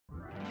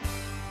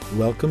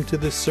Welcome to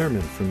this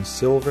sermon from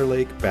Silver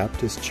Lake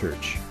Baptist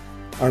Church.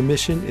 Our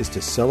mission is to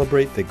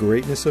celebrate the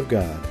greatness of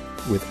God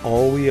with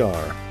all we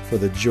are for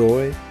the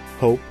joy,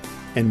 hope,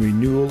 and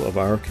renewal of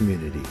our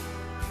community.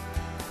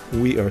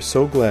 We are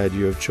so glad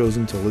you have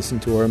chosen to listen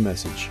to our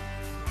message.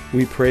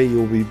 We pray you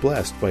will be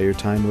blessed by your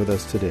time with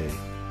us today.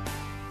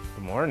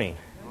 Good morning.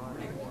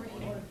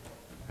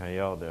 How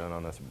y'all doing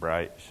on this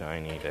bright,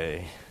 shiny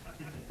day?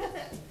 Not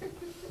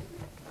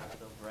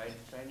so bright and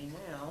shiny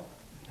now.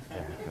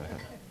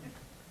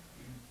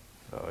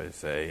 I always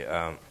say,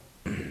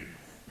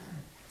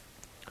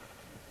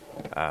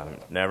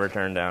 never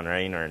turn down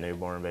rain or a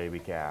newborn baby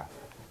calf.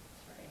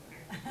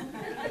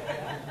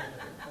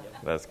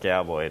 That's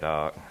cowboy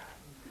talk.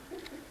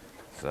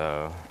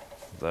 So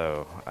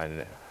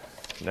I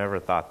never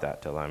thought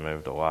that till I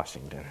moved to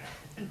Washington.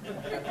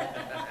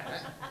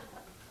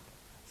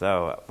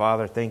 So,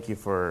 Father, thank you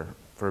for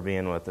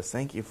being with us.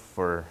 Thank you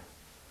for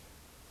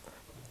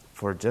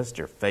just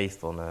your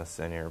faithfulness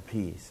and your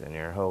peace and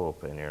your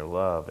hope and your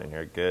love and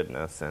your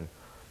goodness and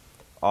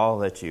all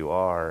that you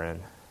are.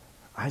 And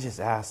I just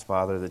ask,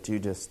 Father, that you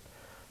just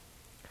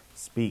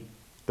speak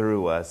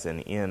through us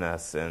and in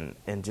us and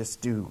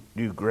just do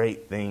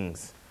great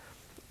things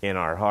in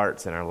our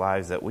hearts and our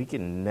lives that we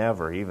can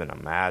never even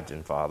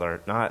imagine,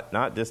 Father.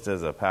 Not just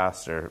as a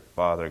pastor,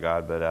 Father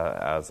God, but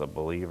as a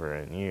believer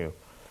in you.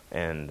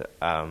 And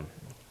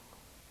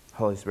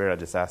Holy Spirit, I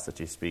just ask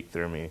that you speak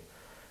through me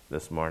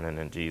this morning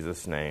in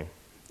Jesus' name.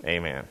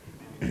 Amen.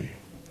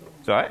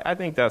 So I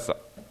think that's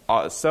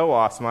so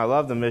awesome. I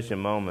love the mission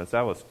moments.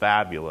 That was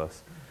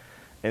fabulous.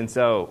 And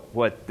so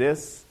what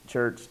this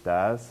church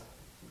does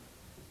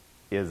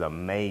is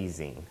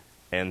amazing.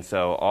 And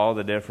so all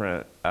the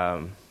different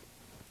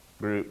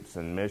groups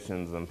and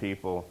missions and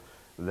people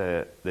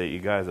that you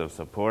guys have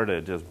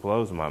supported just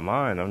blows my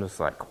mind. I'm just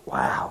like,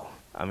 wow.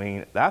 I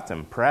mean, that's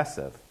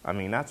impressive. I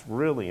mean, that's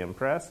really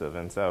impressive.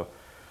 And so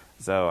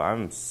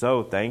I'm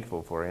so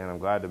thankful for you, and I'm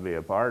glad to be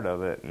a part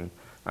of it. And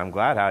I'm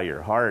glad how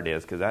your heart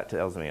is, because that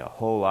tells me a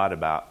whole lot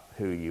about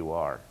who you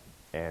are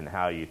and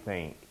how you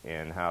think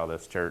and how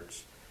this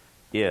church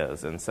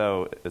is. And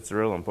so it's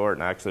real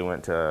important. I actually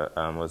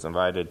was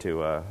invited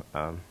to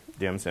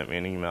Jim sent me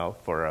an email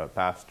for a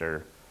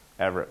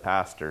Everett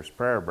pastor's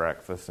prayer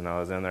breakfast, and I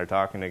was in there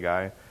talking to a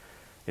guy.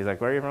 He's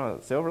like, where are you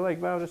from? Silver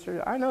Lake Baptist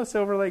Church? I know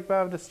Silver Lake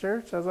Baptist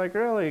Church. I was like,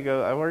 really? He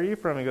goes, where are you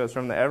from? He goes,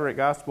 from the Everett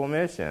Gospel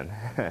Mission.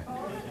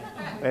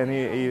 And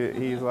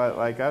he's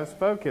like, I've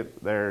spoken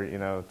there,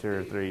 2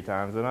 or 3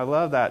 times, and I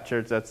love that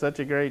church. That's such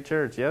a great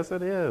church. Yes,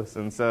 it is.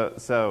 And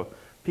so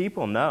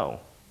people know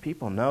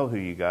who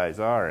you guys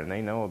are, and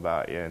they know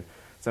about you. And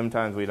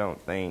sometimes we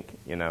don't think,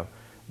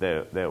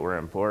 that we're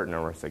important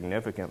or we're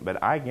significant,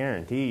 but I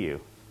guarantee you,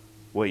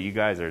 what you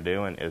guys are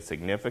doing is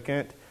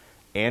significant.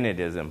 And it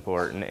is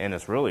important, and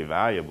it's really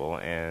valuable,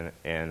 and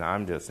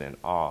I'm just in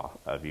awe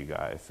of you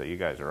guys. So you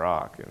guys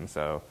rock, and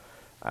so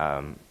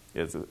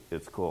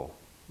it's cool,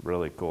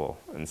 really cool.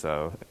 And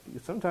so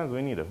sometimes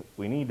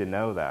we need to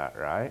know that,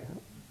 right?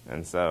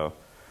 And so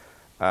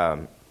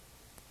I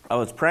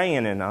was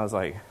praying, and I was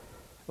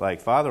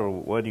like Father,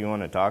 what do you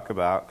want to talk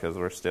about? Because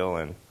we're still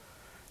in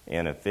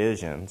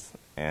Ephesians,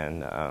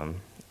 and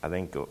I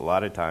think a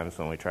lot of times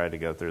when we try to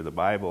go through the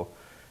Bible,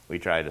 we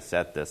try to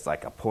set this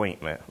like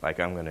appointment, like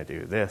I'm going to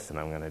do this, and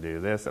I'm going to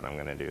do this, and I'm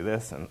going to do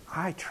this, and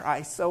I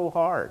try so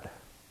hard.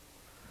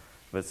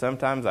 But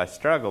sometimes I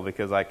struggle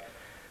because like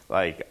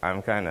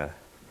I'm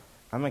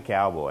a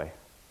cowboy,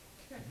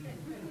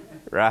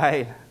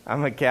 right?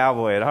 I'm a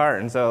cowboy at heart,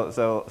 and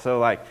so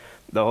like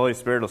the Holy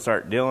Spirit will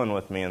start dealing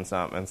with me in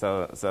something, and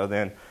so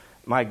then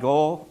my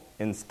goal,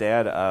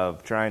 instead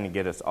of trying to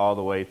get us all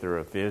the way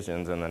through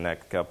Ephesians in the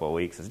next couple of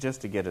weeks, is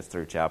just to get us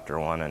through chapter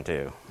 1 and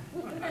 2.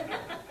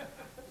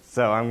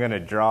 So I'm going to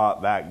draw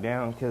it back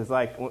down because,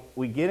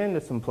 we get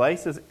into some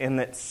places and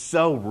it's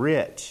so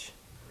rich,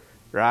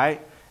 right?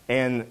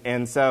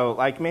 And so,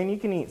 man, you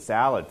can eat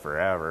salad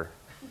forever,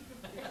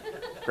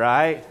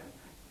 right?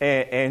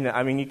 And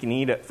I mean, you can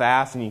eat it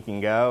fast and you can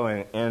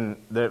go,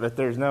 but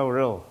there's no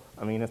real.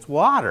 I mean, it's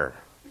water.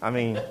 I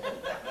mean,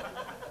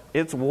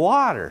 it's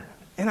water.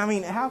 And I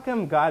mean, how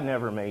come God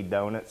never made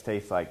donuts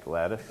taste like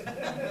lettuce?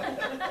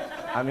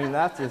 I mean,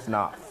 that's just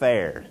not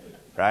fair.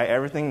 Right?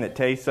 Everything that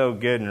tastes so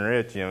good and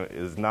rich,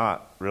 is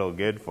not real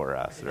good for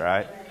us,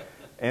 right?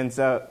 And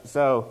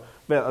so,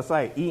 but it's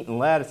like eating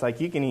lettuce.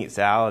 Like you can eat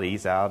salad,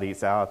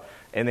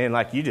 and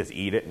then you just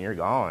eat it and you're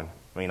gone.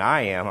 I mean,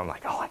 I'm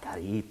like, I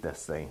gotta eat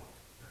this thing,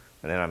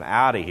 and then I'm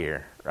out of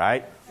here,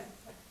 right?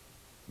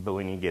 But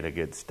when you get a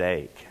good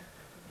steak,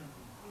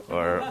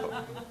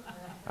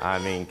 I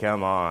mean,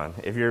 come on.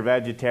 If you're a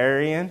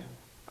vegetarian,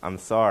 I'm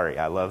sorry,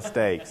 I love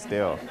steak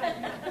still,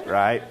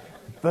 right?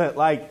 But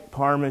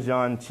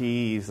Parmesan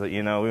cheese,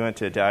 we went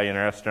to an Italian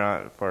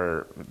restaurant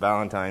for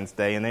Valentine's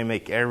Day, and they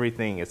make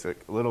everything. It's a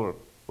little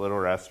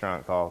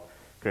restaurant called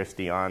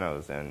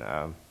Cristiano's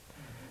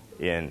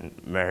in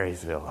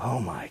Marysville. Oh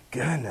my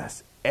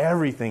goodness,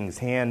 everything's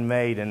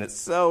handmade, and it's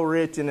so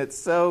rich and it's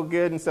so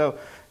good. And so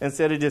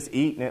instead of just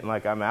eating it and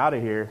I'm out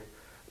of here,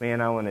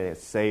 man, I want to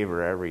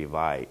savor every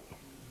bite.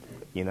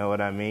 You know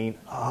what I mean?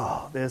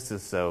 Oh, this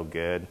is so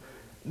good.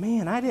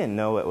 Man, I didn't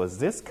know it was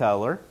this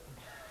color.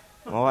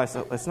 Well, I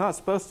said, it's not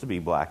supposed to be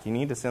black. You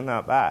need to send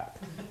that back.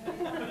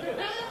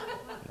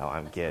 No,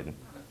 I'm kidding.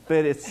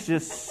 But it's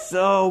just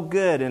so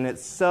good, and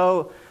it's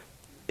so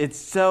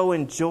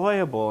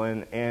enjoyable,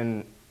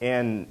 and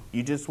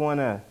you just want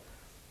to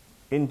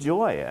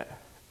enjoy it.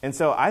 And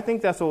so I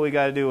think that's what we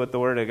got to do with the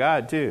Word of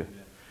God too.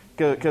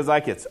 Because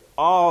like it's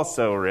all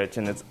so rich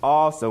and it's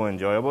all so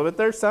enjoyable, but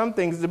there's some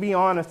things, to be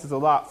honest, is a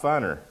lot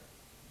funner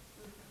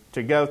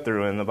to go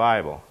through in the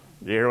Bible.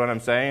 Do you hear what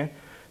I'm saying?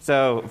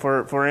 So,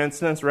 for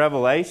instance,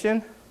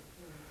 Revelation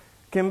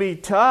can be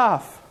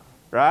tough,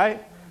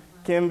 right?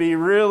 Can be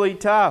really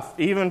tough,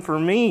 even for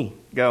me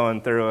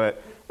going through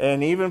it.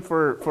 And even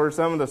for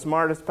some of the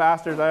smartest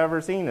pastors I've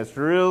ever seen, it's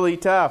really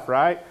tough,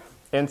 right?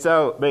 And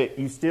so, but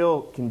you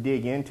still can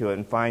dig into it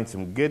and find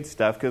some good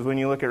stuff, because when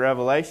you look at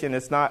Revelation,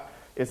 it's not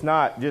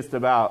just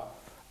about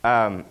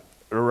a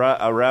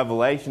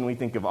revelation. We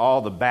think of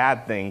all the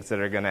bad things that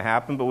are going to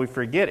happen, but we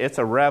forget it's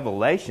a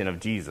revelation of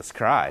Jesus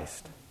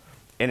Christ.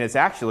 And it's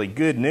actually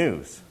good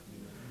news,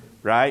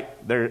 right?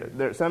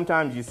 There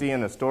sometimes you see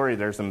in a story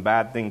there's some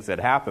bad things that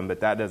happen,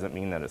 but that doesn't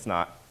mean that it's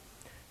not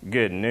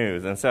good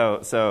news. And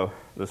so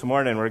this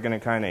morning we're going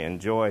to kind of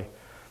enjoy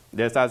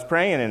this. I was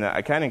praying and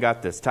I kind of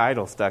got this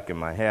title stuck in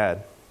my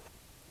head.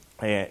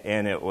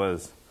 And it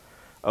was,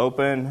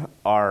 Open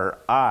Our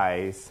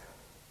Eyes,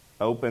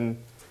 Open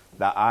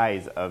the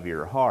Eyes of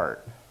Your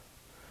Heart.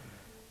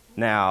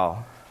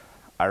 Now,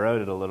 I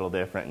wrote it a little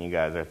different than you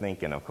guys are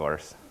thinking, of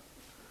course.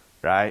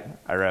 Right?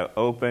 I wrote,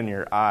 open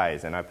your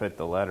eyes, and I put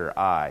the letter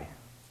I.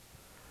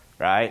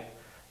 Right?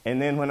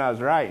 And then when I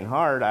was writing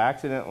hard, I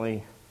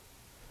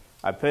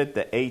put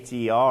the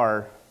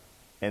H-E-R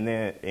and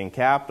then in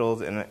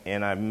capitals,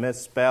 and I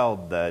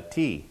misspelled the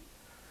T.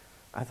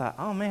 I thought,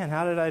 oh man,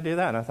 how did I do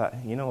that? And I thought,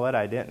 you know what?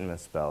 I didn't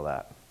misspell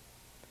that.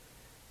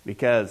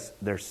 Because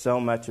there's so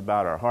much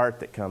about our heart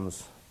that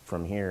comes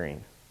from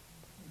hearing.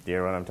 Do you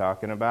hear what I'm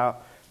talking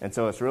about? And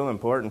so it's real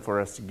important for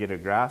us to get a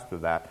grasp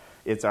of that.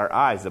 It's our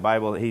eyes. The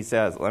Bible, he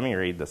says, let me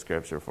read the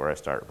scripture before I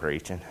start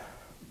preaching.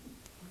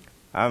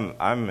 I'm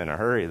in a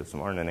hurry this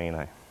morning, ain't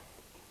I?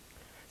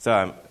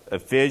 So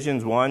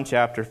Ephesians 1,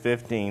 chapter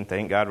 15.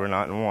 Thank God we're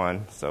not in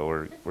 1,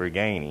 so we're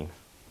gaining.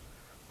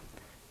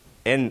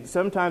 And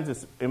sometimes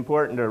it's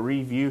important to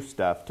review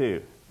stuff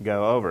too.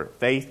 Go over.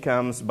 Faith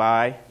comes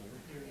by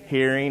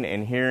hearing,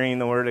 and hearing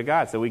the Word of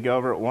God. So we go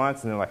over it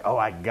once and they're like, oh,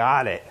 I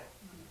got it.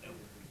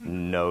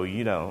 No,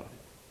 you don't.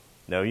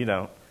 No, you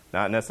don't.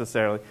 Not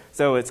necessarily.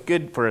 So it's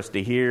good for us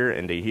to hear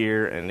and to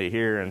hear and to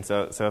hear. And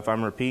so if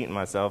I'm repeating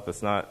myself,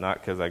 it's not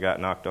because I got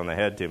knocked on the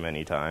head too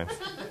many times.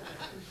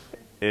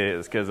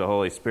 It's because the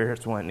Holy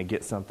Spirit's wanting to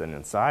get something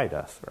inside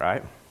us,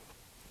 right?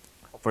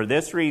 For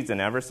this reason,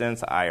 ever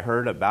since I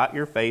heard about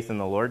your faith in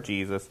the Lord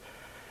Jesus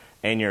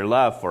and your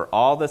love for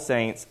all the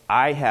saints,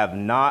 I have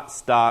not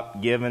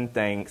stopped giving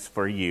thanks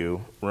for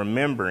you,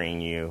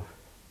 remembering you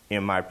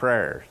in my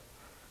prayers.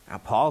 Now,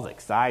 Paul's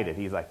excited.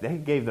 He's like, they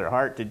gave their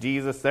heart to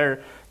Jesus.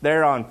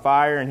 They're on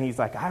fire. And he's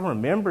like, I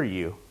remember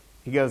you.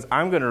 He goes,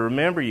 I'm going to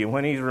remember you.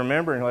 When he's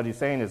remembering, what he's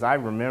saying is,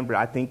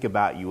 I think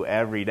about you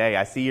every day.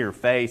 I see your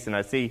face, and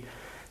I see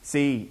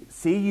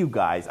you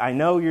guys. I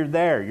know you're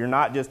there. You're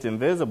not just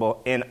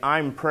invisible. And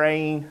I'm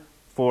praying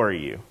for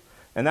you.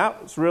 And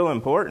that's real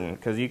important,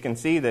 because you can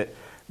see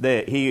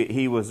that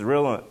he was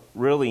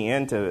really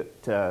into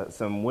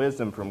some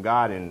wisdom from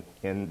God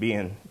in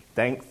being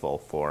thankful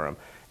for him.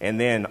 And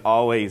then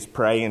always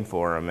praying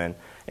for him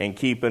and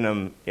keeping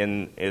him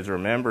in his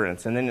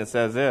remembrance. And then it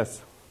says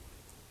this,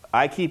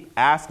 I keep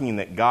asking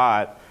that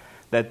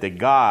the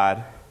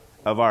God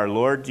of our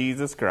Lord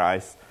Jesus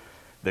Christ,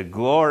 the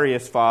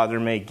glorious Father,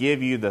 may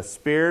give you the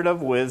spirit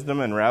of wisdom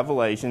and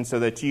revelation so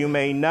that you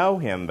may know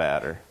him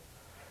better.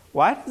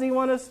 Why does he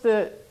want us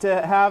to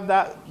have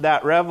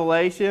that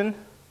revelation?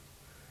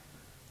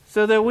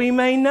 So that we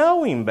may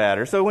know him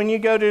better. So when you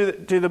go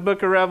to the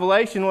book of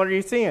Revelation, what are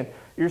you seeing?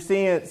 You're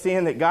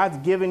seeing that God's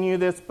given you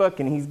this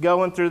book, and he's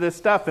going through this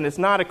stuff. And it's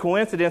not a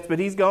coincidence, but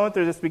he's going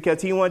through this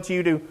because he wants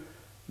you to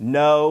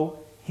know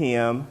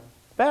him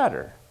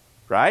better,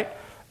 right?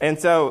 And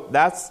so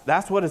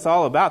that's what it's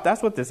all about.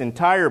 That's what this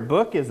entire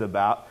book is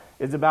about.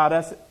 It's about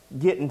us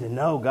getting to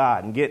know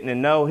God and getting to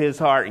know his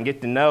heart and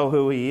get to know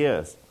who he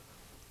is.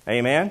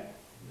 Amen?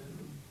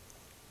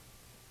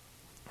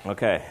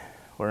 Okay,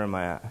 where am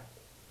I at?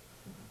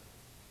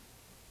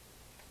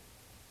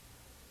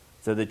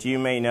 So that you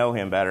may know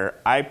him better.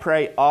 I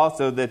pray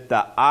also that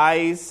the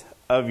eyes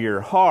of your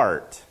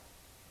heart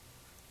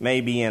may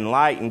be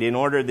enlightened, in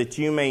order that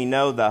you may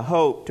know the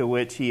hope to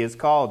which he has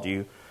called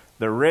you,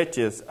 the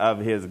riches of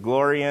his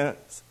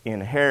glorious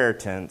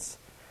inheritance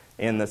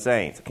in the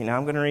saints. Okay, now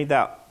I'm going to read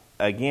that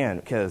again,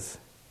 because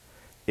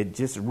it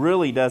just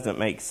really doesn't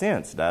make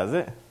sense, does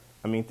it?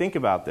 I mean, think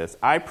about this.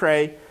 I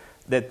pray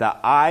that the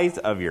eyes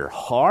of your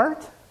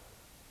heart...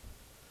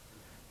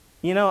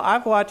 You know,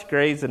 I've watched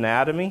Grey's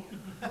Anatomy.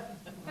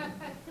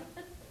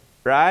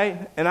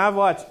 Right? And I've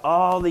watched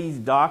all these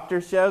doctor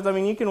shows. I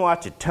mean, you can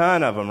watch a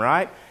ton of them,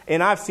 right?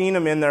 And I've seen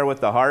them in there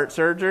with the heart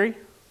surgery.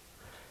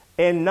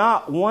 And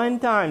not one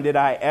time did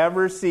I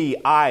ever see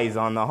eyes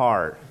on the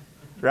heart.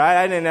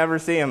 Right? I didn't ever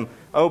see him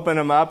open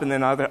them up and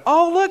then I was like,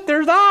 oh, look,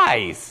 there's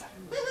eyes.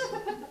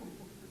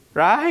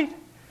 Right?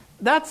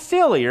 That's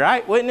silly,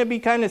 right? Wouldn't it be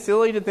kind of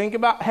silly to think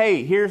about,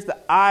 hey, here's the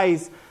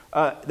eyes.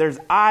 There's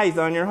eyes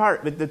on your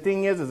heart. But the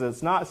thing is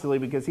it's not silly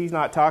because he's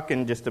not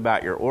talking just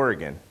about your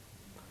organ.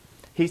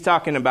 He's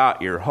talking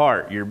about your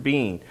heart, your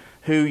being,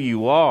 who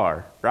you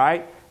are,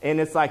 right? And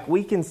it's like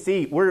we can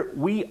see,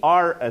 we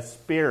are a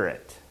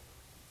spirit.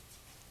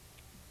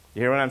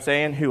 You hear what I'm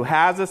saying? Who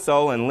has a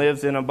soul and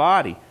lives in a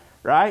body.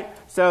 Right?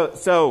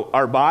 So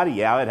our body,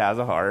 yeah, it has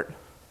a heart,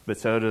 but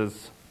so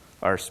does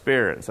our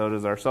spirit, and so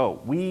does our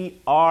soul. We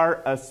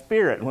are a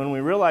spirit. And when we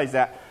realize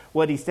that,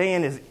 what he's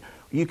saying is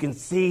you can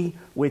see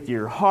with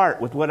your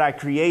heart, with what I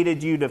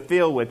created you to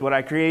feel with, what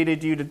I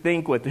created you to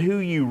think with, who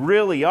you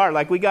really are.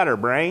 Like we got our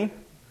brain,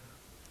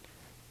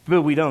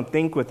 but we don't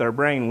think with our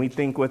brain. We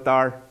think with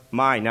our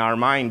mind. Now, our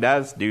mind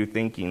does do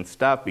thinking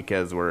stuff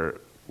because we're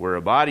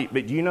a body.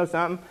 But do you know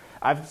something?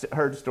 I've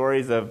heard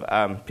stories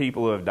of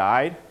people who have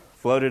died,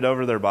 floated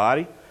over their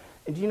body.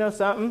 And do you know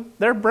something?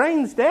 Their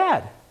brain's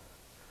dead.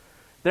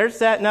 They're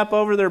setting up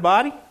over their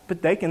body,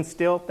 but they can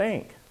still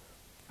think.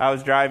 I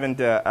was driving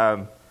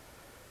to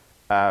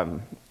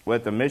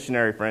with a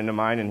missionary friend of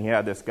mine, and he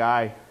had this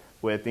guy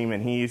with him,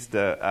 and he used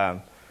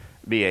to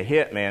be a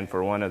hitman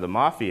for one of the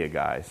mafia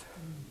guys.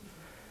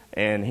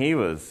 And he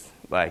was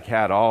like,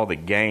 had all the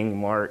gang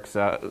marks,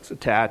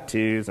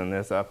 tattoos, and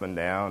this up and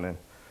down,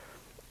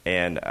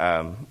 and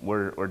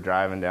we're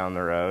driving down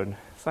the road.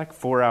 It's like a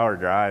 4-hour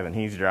drive, and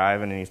he's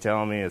driving, and he's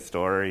telling me his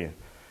story, and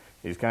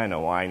he's kind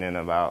of whining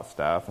about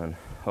stuff, and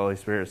Holy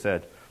Spirit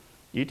said,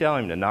 you tell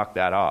him to knock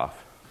that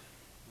off.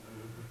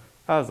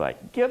 I was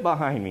like, get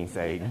behind me,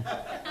 Satan.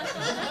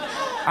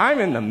 I'm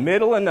in the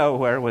middle of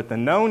nowhere with a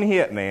known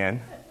hitman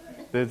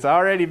that's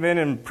already been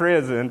in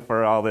prison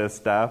for all this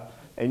stuff,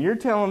 and you're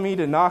telling me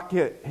to knock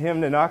it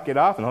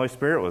off, and the Holy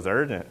Spirit was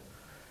urgent.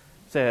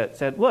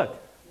 Said, look,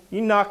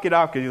 you knock it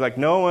off, because he's like,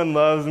 no one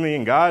loves me,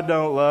 and God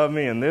don't love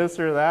me, and this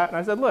or that. And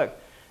I said, look,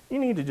 you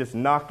need to just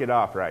knock it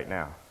off right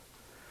now.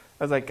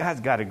 I was like, God's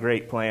got a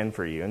great plan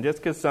for you. And just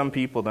because some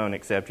people don't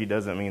accept you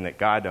doesn't mean that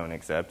God don't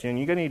accept you. And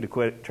you're going to need to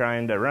quit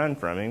trying to run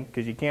from him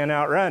because you can't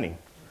outrun him.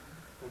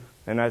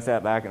 And I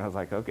sat back and I was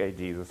like, okay,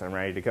 Jesus, I'm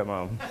ready to come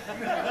home.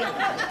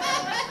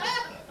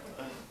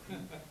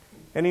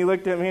 And he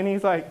looked at me and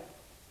he's like,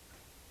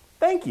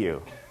 thank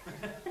you.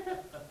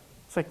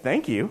 It's like,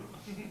 thank you?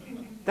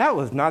 That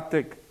was not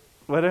the...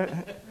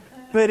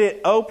 But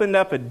it opened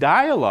up a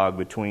dialogue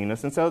between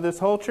us. And so this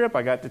whole trip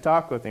I got to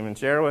talk with him and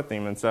share with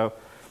him. And so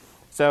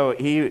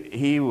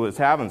he was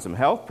having some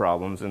health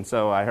problems, and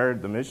so I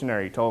heard the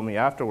missionary told me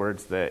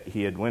afterwards that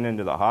he had went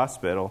into the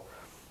hospital,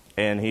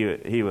 and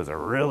he was a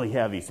really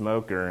heavy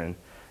smoker, and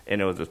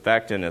it was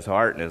affecting his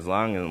heart and his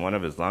lung, and one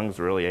of his lungs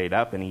really ate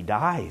up, and he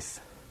dies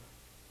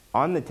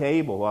on the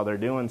table while they're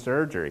doing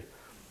surgery.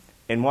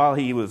 And while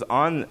he was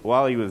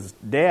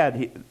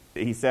dead,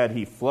 he said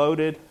he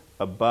floated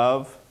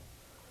above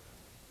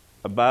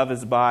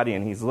his body,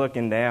 and he's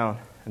looking down,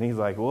 and he's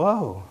like,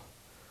 whoa,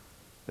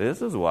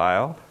 this is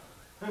wild.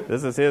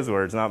 This is his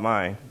words, not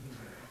mine.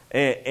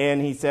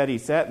 And he said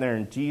he's sitting there,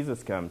 and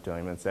Jesus come to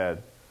him and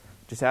said,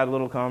 just had a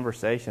little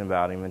conversation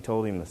about him and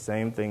told him the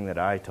same thing that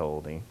I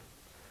told him.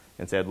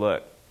 And said,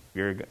 look,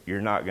 you're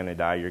not going to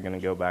die. You're going to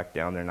go back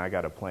down there, and I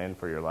got a plan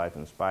for your life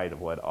in spite of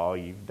what all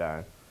you've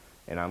done.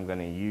 And I'm going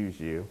to use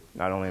you.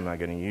 Not only am I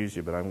going to use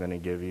you, but I'm going to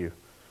give you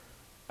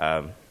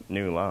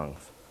new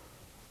lungs.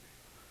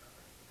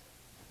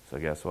 So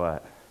guess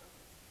what?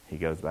 He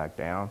goes back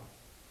down.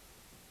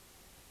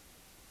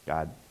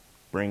 God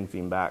brings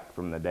him back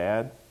from the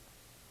dead,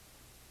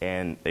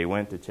 and they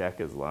went to check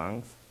his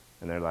lungs,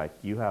 and they're like,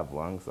 you have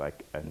lungs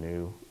like a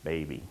new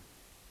baby.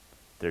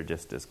 They're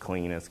just as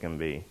clean as can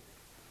be.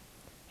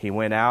 He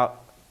went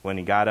out. When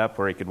he got up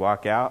where he could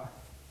walk out,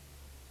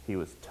 he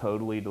was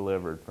totally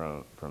delivered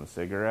from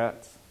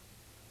cigarettes.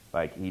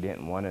 Like he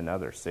didn't want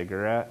another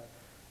cigarette,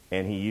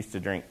 and he used to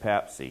drink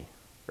Pepsi,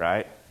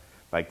 right?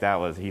 Like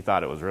he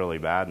thought it was really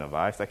bad in a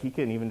vice. Like he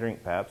couldn't even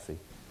drink Pepsi.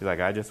 He's like,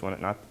 I just want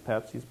it. Not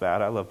that Pepsi's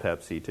bad. I love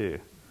Pepsi too.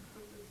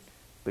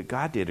 But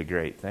God did a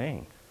great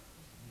thing.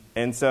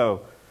 And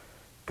so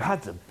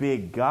God's a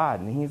big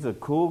God, and he's a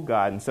cool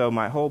God. And so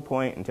my whole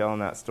point in telling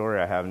that story,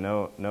 I have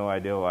no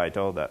idea why I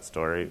told that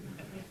story.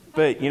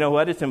 But you know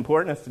what? It's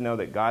important us to know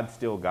that God's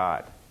still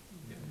God.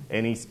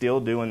 And he's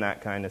still doing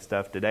that kind of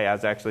stuff today. I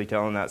was actually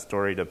telling that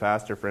story to a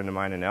pastor friend of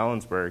mine in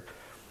Ellensburg,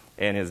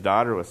 and his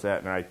daughter was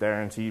sitting right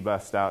there, and she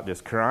bust out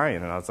just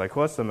crying. And I was like,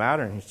 what's the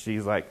matter? And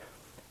she's like,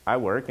 I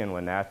work in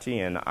Wenatchee,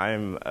 and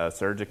I'm a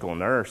surgical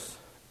nurse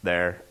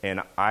there,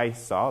 and I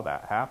saw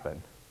that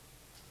happen.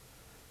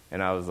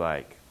 And I was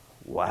like,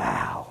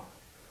 wow.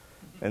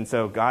 And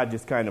so God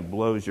just kind of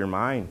blows your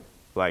mind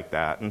like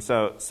that. And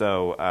so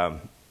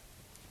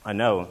I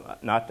know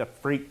not to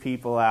freak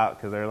people out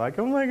because they're like,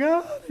 oh my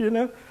God,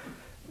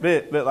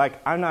 but like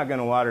I'm not going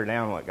to water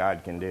down what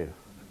God can do.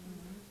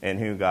 in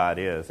who God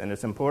is. And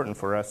it's important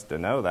for us to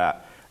know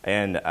that.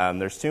 And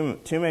there's too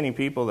many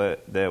people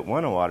that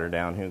want to water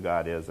down who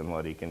God is and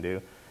what he can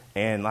do.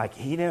 And like,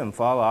 he didn't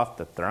fall off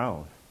the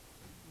throne.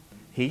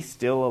 He's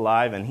still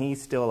alive, and he's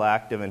still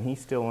active, and he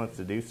still wants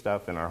to do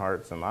stuff in our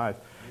hearts and lives.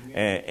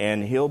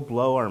 And he'll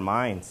blow our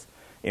minds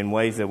in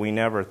ways that we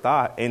never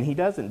thought. And he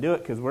doesn't do it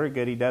because we're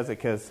good. He does it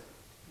because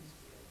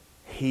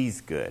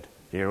he's good.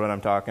 Do you hear what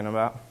I'm talking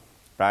about?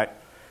 Right?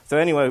 So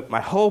anyway,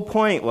 my whole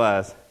point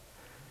was,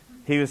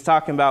 he was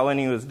talking about when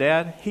he was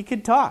dead, he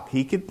could talk,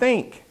 he could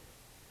think,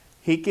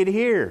 he could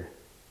hear.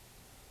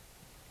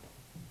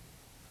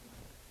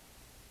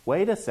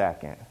 Wait a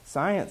second.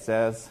 Science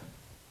says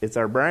it's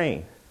our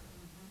brain.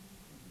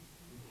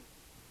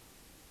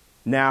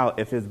 Now,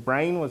 if his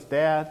brain was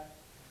dead,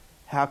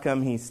 how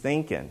come he's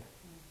thinking?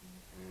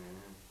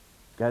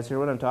 You guys hear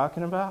what I'm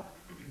talking about?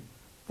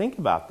 Think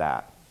about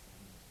that.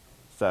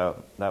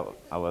 So,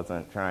 I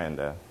wasn't trying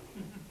to...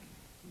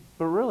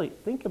 But really,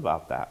 think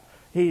about that.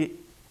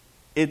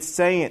 It's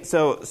saying...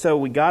 So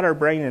we got our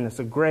brain, and it's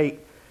a great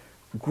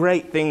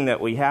thing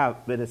that we have,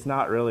 but it's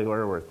not really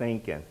where we're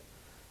thinking.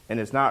 And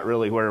it's not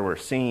really where we're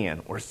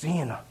seeing. We're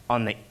seeing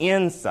on the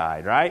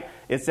inside, right?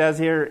 It says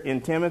here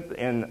in Timothy,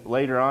 and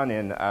later on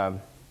in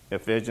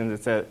Ephesians,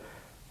 it says,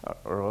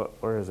 or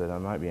where is it? I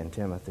might be in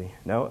Timothy.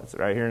 No, it's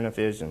right here in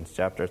Ephesians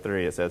chapter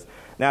 3. It says,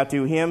 now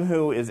to him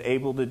who is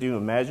able to do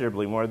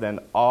immeasurably more than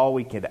all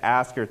we could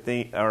ask or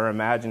think or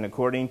imagine,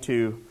 according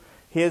to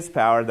his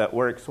power that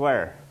works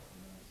where?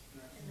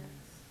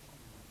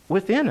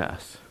 Within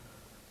us.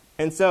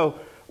 And so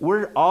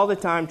we're all the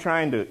time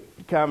trying to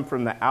come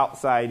from the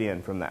outside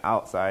in, from the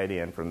outside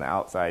in, from the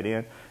outside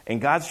in.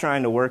 And God's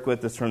trying to work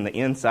with us from the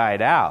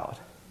inside out.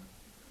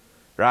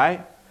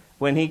 Right?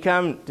 When he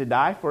come to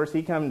die for us,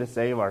 he come to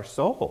save our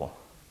soul.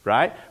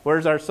 Right?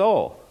 Where's our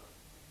soul?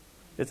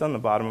 It's on the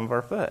bottom of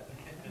our foot.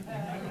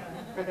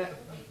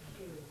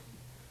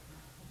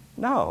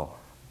 No.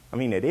 I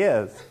mean, it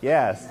is,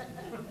 yes.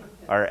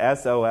 Our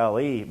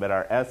S-O-L-E, but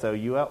our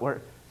S-O-U-L,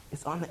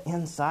 it's on the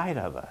inside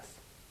of us.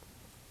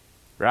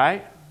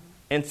 Right?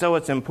 And so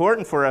it's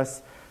important for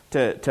us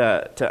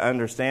to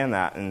understand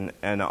that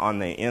and on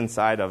the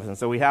inside of us. And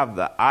so we have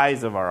the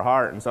eyes of our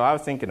heart. And so I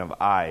was thinking of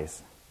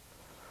eyes.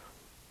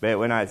 But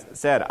when I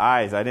said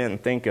eyes, I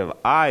didn't think of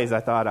eyes. I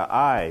thought of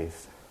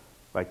eyes,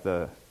 like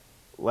the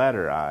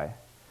letter I.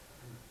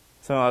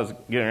 So I was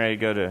getting ready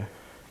to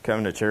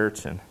come to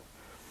church, and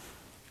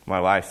my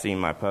wife seen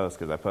my post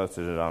because I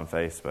posted it on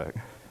Facebook.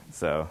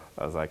 So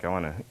I was like, I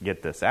want to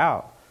get this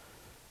out.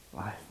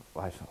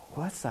 Wife,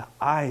 what's the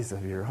eyes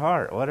of your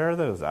heart? What are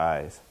those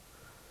eyes?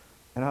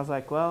 And I was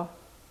like, well,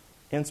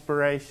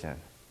 inspiration,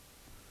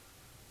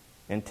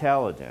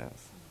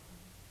 intelligence,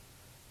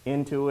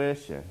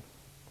 intuition.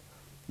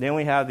 Then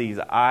we have these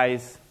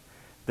eyes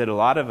that a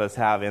lot of us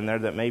have in there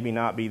that might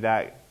not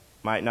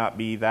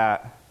be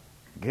that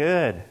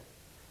good,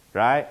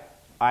 right?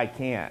 I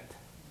can't.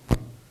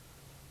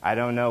 I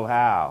don't know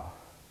how.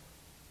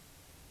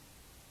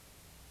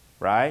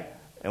 Right?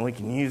 And we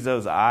can use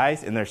those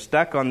eyes, and they're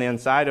stuck on the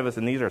inside of us,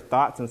 and these are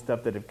thoughts and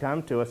stuff that have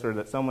come to us or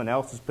that someone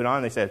else has put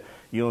on. They said,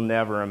 you'll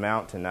never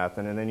amount to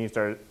nothing. And then you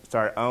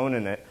start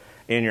owning it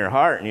in your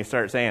heart, and you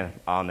start saying,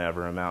 I'll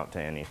never amount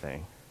to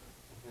anything.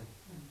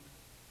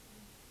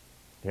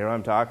 You hear what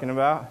I'm talking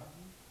about?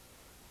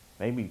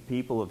 Maybe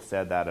people have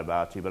said that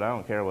about you, but I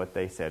don't care what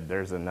they said.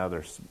 There's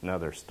another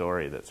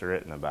story that's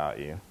written about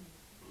you.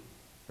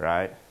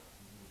 Right?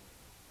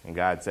 And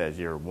God says,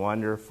 you're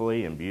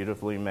wonderfully and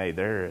beautifully made.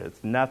 There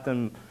is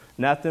nothing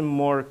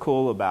more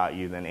cool about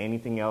you than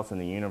anything else in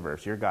the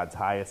universe. You're God's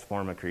highest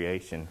form of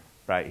creation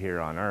right here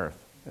on earth.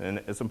 And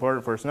it's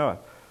important for us to know it.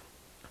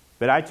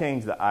 But I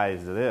changed the eyes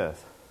to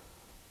this.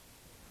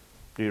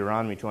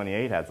 Deuteronomy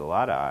 28 has a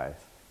lot of eyes.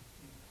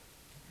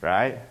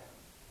 Right?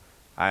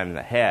 I'm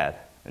the head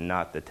and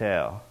not the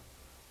tail.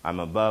 I'm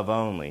above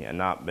only and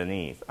not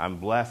beneath. I'm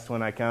blessed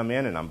when I come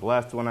in, and I'm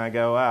blessed when I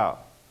go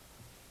out.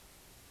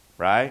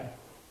 Right?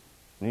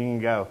 And you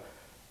can go,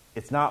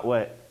 it's not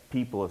what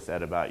people have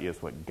said about you,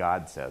 it's what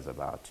God says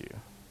about you.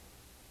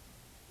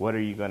 What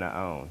are you going to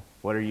own?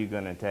 What are you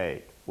going to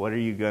take? What are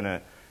you going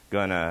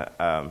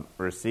to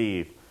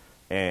receive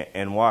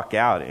and walk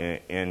out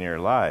in your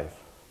life?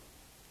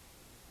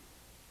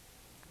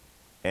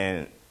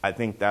 And I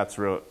think that's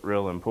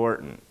real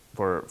important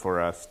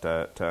for us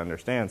to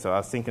understand. So I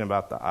was thinking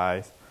about the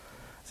eyes.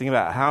 I was thinking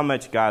about how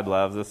much God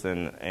loves us,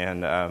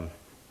 and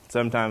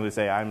sometimes we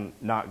say, I'm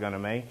not going to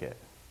make it.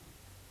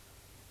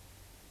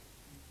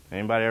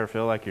 Anybody ever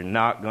feel like you're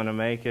not going to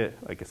make it?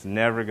 Like it's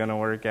never going to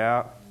work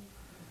out?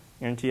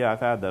 I guarantee you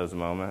I've had those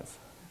moments.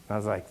 I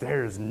was like,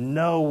 there's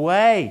no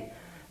way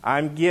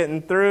I'm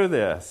getting through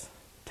this.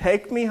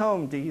 Take me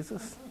home,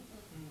 Jesus.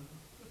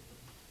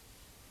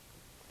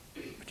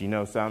 But you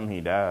know something? He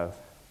does.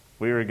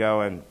 We were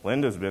going,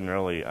 Linda's been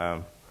really,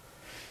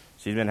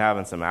 she's been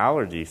having some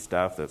allergy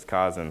stuff that's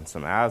causing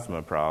some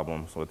asthma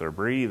problems with her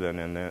breathing.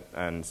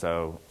 And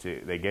so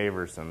they gave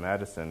her some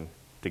medicine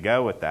to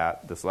go with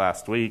that this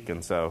last week,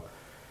 and so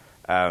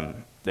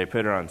they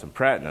put her on some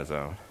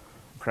prednisone.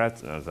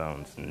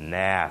 prednisone's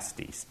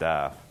nasty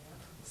stuff.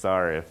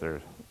 Sorry if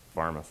there's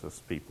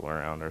pharmacist people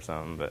around or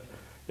something, but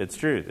it's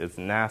true. It's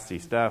nasty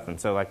stuff. And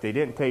so, like, they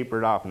didn't taper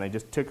it off, and they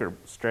just took her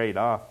straight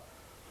off.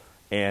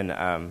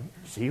 And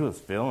she was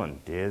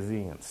feeling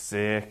dizzy and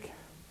sick.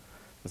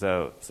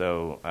 So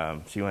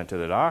she went to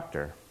the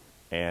doctor,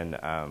 and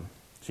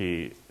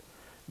it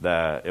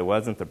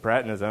wasn't the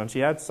prednisone. She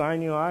had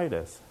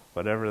sinusitis,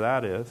 whatever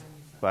that is,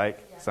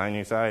 like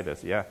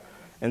sinusitis, yeah.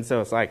 And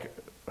so it's like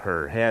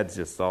her head's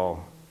just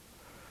all,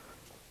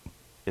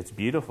 it's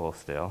beautiful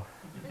still,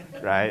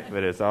 right?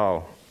 But it's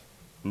all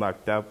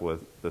mucked up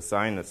with the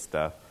sinus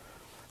stuff.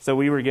 So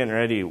we were getting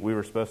ready. We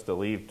were supposed to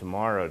leave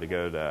tomorrow to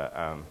go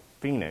to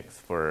Phoenix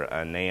for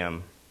a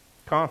NAM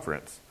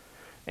conference.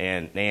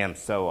 And NAM's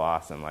so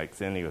awesome. Like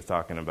Cindy was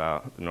talking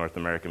about the North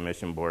American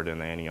Mission Board and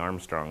the Annie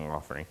Armstrong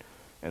offering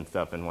and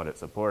stuff and what it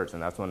supports.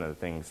 And that's one of the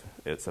things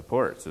it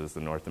supports is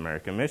the North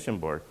American Mission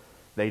Board.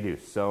 They do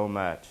so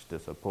much to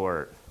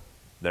support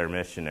their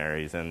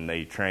missionaries, and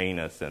they train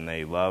us and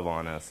they love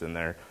on us, and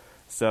they're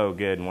so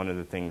good. And one of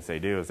the things they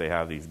do is they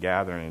have these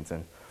gatherings,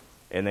 and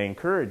they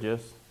encourage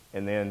us,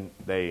 and then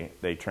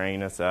they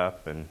train us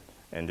up and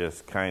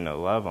just kind of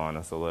love on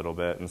us a little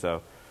bit. And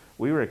so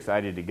we were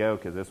excited to go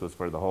because this was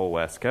for the whole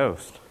West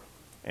Coast.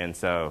 And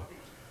so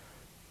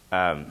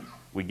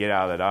we get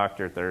out of the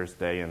doctor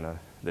Thursday, and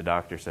the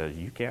doctor says,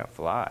 "You can't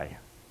fly."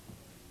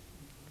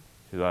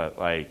 She's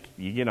like,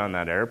 you get on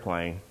that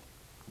airplane,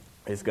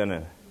 it's going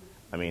to,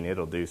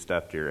 it'll do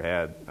stuff to your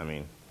head.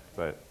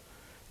 But,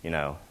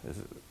 it's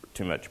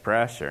too much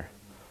pressure.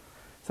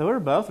 So we're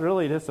both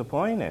really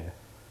disappointed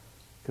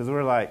because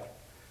we're like,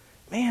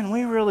 man,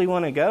 we really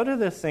want to go to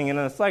this thing, and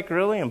it's like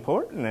really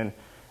important.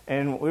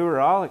 And we were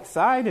all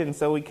excited, and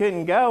so we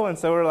couldn't go. And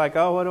so we're like,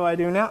 oh, what do I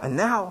do now? And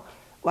now,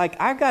 like,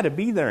 I've got to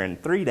be there in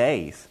 3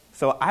 days.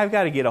 So I've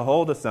got to get a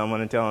hold of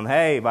someone and tell them,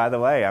 hey, by the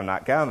way, I'm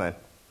not coming.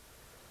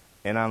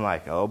 And I'm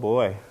like, oh,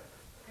 boy.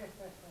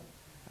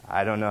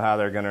 I don't know how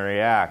they're going to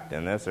react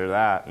and this or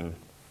that. And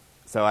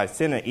so I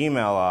sent an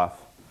email off.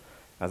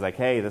 I was like,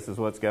 hey, this is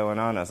what's going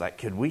on. I was like,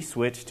 could we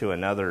switch to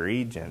another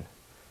region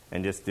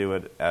and just do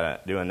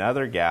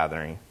another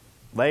gathering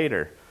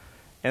later?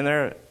 And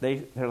they're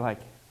like,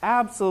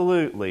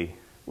 absolutely,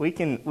 we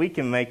can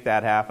make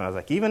that happen. I was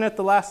like, even at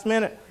the last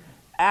minute,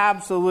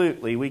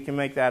 absolutely, we can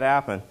make that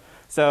happen.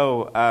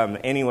 So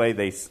anyway,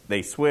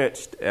 they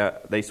switched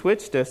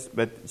us,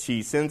 but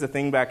she sends a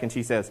thing back and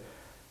she says,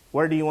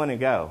 where do you want to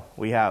go?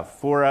 We have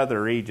 4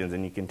 other regions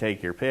and you can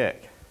take your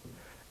pick.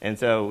 And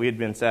so we had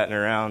been sitting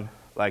around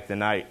like the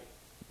night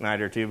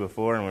or two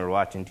before, and we were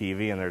watching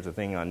TV, and there's a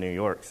thing on New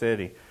York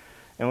City.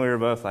 And we were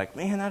both like,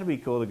 man, that'd be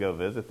cool to go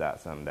visit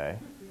that someday.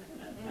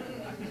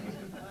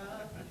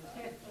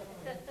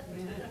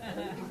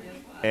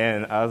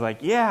 And I was like,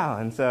 yeah.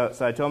 And so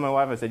I told my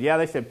wife, I said, yeah,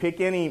 they said, pick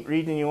any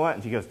region you want.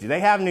 And she goes, do they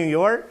have New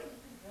York?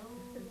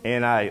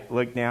 And I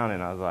looked down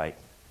and I was like,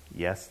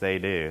 yes, they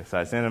do. So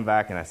I sent them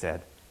back and I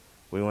said,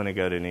 we want to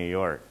go to New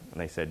York.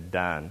 And they said,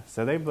 done.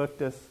 So they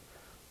booked us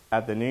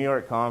at the New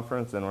York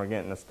conference, and we're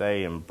getting to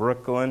stay in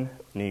Brooklyn,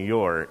 New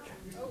York.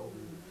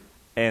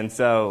 And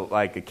so,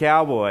 like a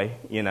cowboy,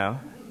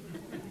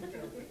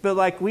 But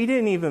like, we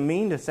didn't even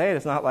mean to say it.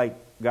 It's not like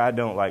God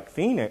don't like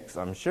Phoenix,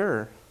 I'm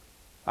sure.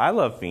 I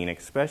love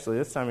Phoenix, especially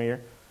this time of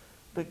year.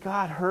 But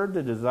God heard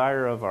the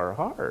desire of our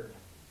heart,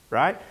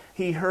 right?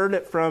 He heard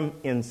it from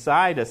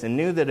inside us and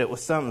knew that it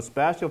was something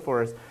special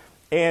for us.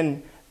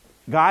 And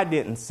God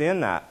didn't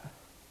send that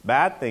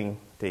bad thing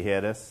to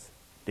hit us,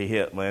 to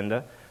hit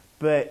Linda.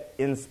 But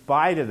in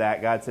spite of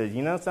that, God says,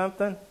 you know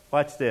something?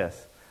 Watch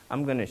this.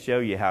 I'm going to show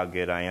you how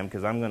good I am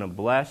because I'm going to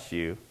bless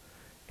you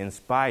in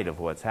spite of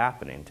what's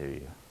happening to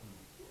you.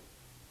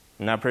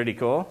 Isn't that pretty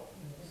cool?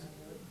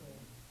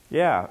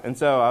 Yeah, and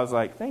so I was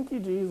like, thank you,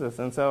 Jesus.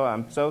 And so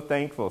I'm so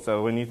thankful.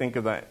 So when you think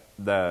of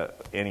the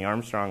Annie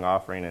Armstrong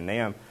offering and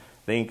NAM,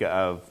 think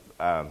of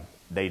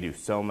they do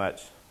so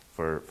much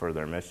for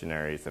their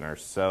missionaries and are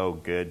so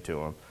good to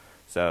them.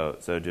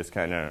 So just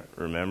kind of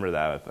remember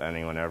that if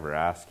anyone ever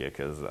asks you,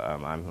 because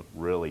I'm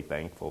really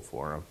thankful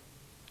for them.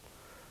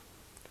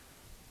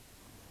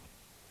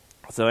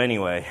 So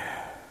anyway,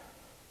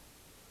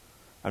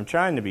 I'm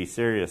trying to be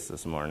serious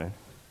this morning.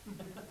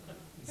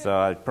 So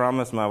I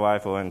promised my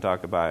wife I wouldn't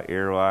talk about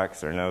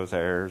earwax or nose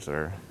hairs,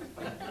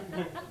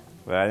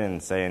 but I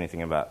didn't say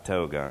anything about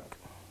toe gunk.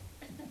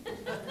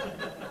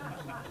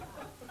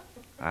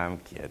 I'm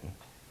kidding.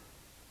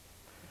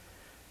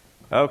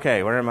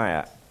 Okay, where am I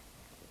at?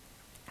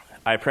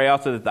 I pray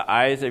also that the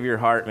eyes of your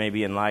heart may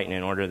be enlightened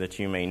in order that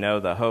you may know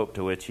the hope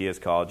to which he has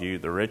called you,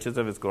 the riches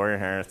of his glory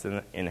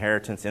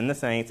inheritance in the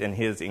saints, and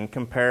his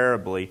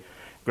incomparably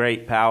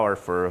great power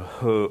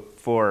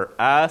for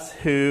us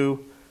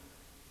who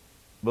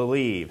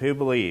believe. Who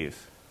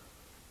believes?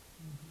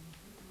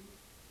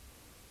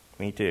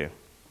 Me too.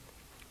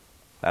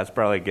 That's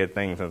probably a good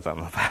thing since I'm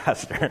a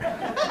pastor.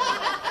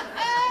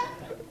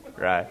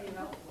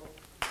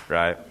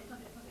 Right.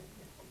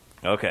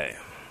 Okay.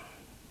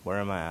 Where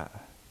am I at?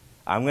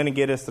 I'm going to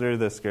get us through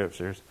the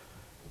scriptures.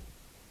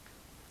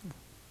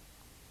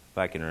 If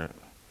I can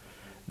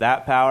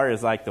That power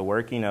is like the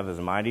working of his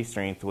mighty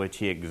strength, which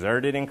he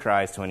exerted in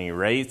Christ when he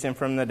raised him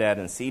from the dead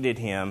and seated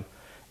him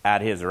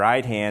at his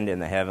right hand in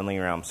the heavenly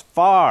realms,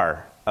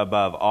 far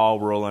above all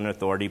rule and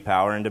authority,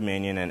 power and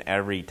dominion, and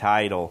every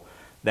title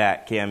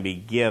that can be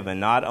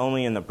given, not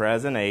only in the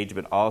present age,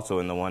 but also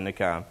in the one to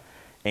come.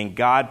 And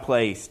God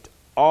placed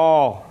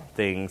all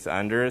things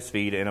under his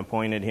feet and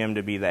appointed him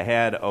to be the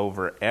head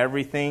over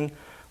everything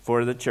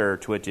for the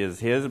church, which is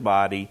his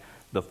body,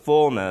 the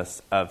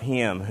fullness of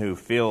him who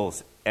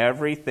fills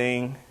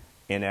everything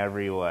in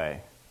every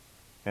way.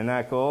 Isn't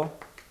that cool?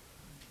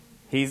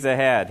 He's the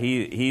head.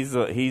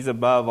 He's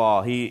above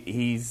all.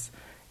 He's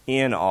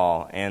in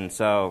all. And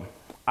so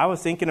I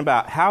was thinking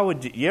about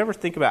you ever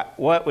think about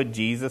what would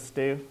Jesus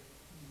do?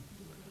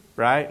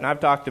 Right? And I've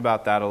talked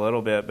about that a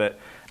little bit, but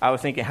I was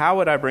thinking, how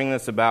would I bring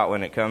this about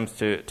when it comes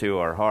to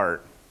our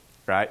heart?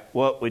 Right?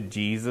 What would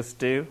Jesus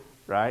do?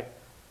 Right?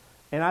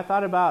 And I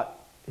thought about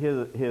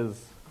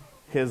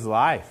his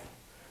life.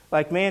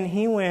 Like, man,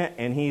 he went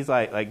and he's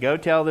like, go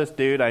tell this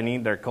dude I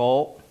need their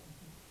colt.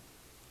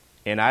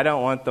 And I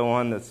don't want the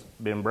one that's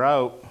been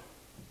broke.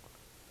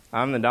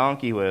 I'm the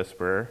donkey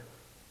whisperer.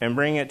 And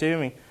bring it to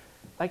me.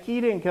 Like, he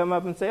didn't come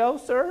up and say, oh,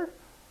 sir,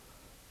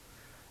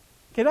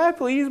 can I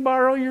please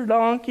borrow your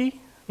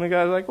donkey? And the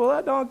guy's like, well,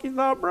 that donkey's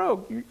not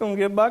broke. You're going to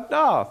get bucked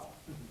off.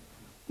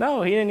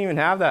 No, he didn't even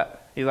have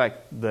that. He's like,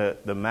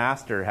 the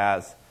master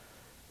has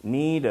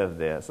need of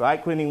this.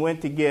 Like when he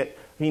went to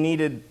he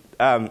needed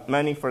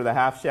money for the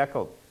half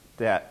shekel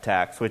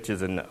tax, which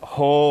is a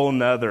whole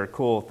nother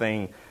cool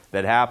thing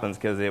that happens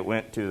because it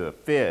went to the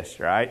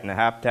fish, right? And the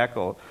half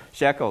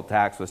shekel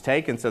tax was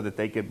taken so that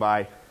they could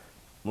buy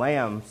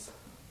lambs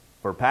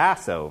for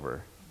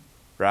Passover,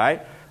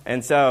 right?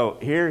 And so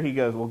here he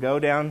goes, well, go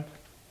down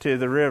to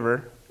the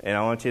river and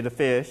I want you to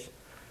fish.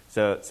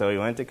 So he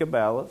went to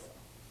Cabela's.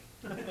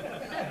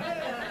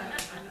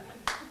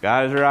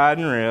 Got his rod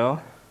and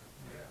reel.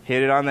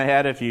 Hit it on the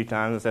head a few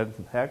times and said,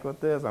 heck with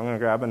this, I'm going to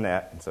grab a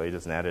net. And so he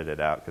just netted it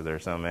out because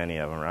there's so many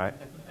of them, right?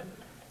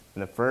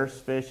 And the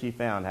first fish he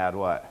found had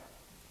what?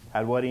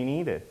 Had what he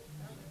needed.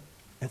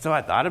 And so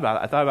I thought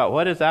about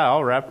what does that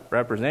all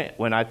represent?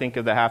 When I think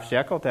of the half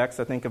shekel tax,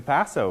 I think of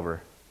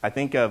Passover. I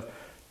think of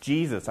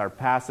Jesus, our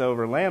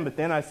Passover lamb, but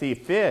then I see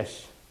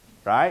fish,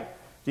 right?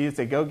 Jesus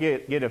said, go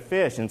get a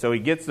fish. And so he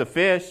gets the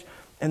fish,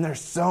 and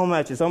there's so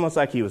much. It's almost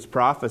like he was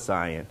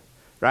prophesying,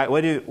 right?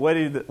 What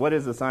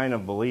is the sign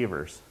of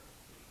believers?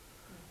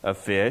 A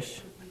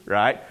fish,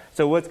 right?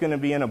 So what's going to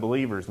be in a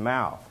believer's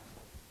mouth?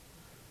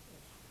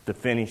 The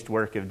finished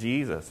work of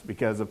Jesus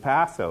because of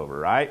Passover,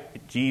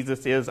 right?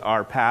 Jesus is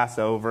our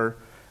Passover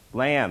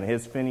lamb.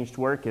 His finished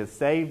work has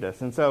saved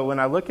us. And so when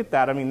I look at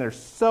that, I mean, there's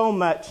so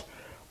much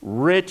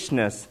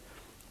richness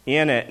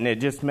in it, and it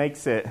just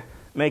makes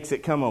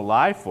it come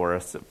alive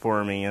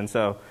for me. And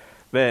so,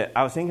 but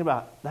I was thinking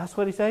about, that's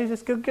what he says,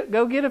 just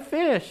go get a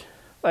fish.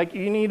 Like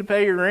you need to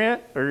pay your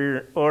rent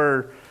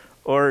or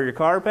your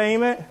car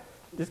payment,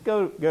 just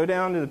go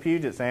down to the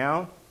Puget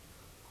Sound.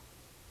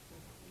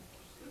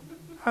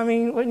 I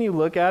mean, when you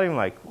look at him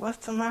like,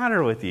 what's the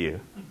matter with you?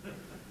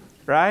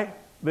 Right?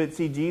 But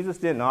see, Jesus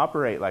didn't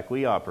operate like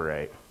we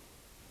operate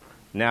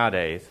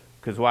nowadays.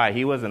 Because why?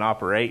 He wasn't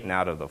operating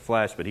out of the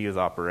flesh, but he was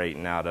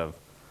operating out of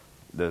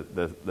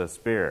the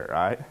Spirit,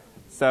 right?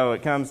 So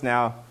it comes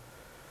now,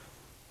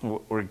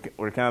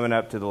 we're coming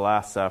up to the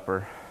Last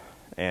Supper,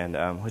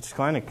 and which is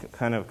kind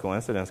of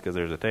coincidence because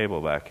there's a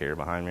table back here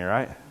behind me,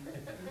 right?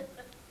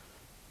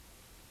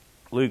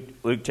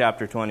 Luke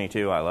chapter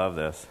 22, I love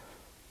this.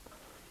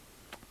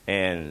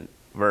 And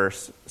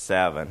verse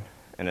 7,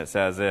 and it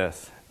says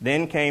this,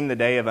 Then came the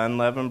day of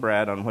unleavened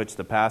bread on which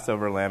the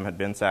Passover lamb had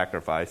been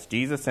sacrificed.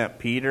 Jesus sent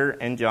Peter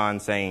and John,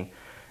 saying,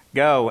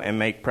 Go and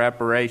make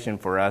preparation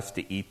for us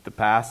to eat the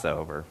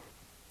Passover.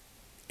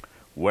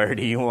 Where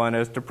do you want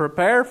us to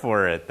prepare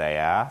for it, they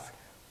asked.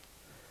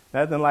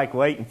 Nothing like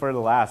waiting for the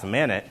last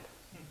minute.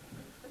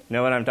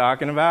 Know what I'm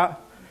talking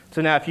about?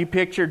 So now if you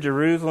picture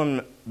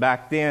Jerusalem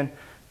back then,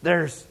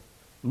 there's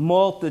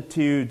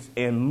multitudes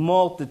and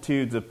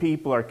multitudes of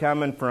people are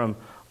coming from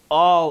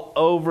all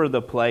over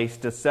the place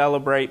to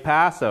celebrate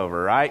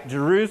Passover, right?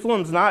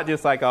 Jerusalem's not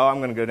just like, oh, I'm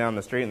going to go down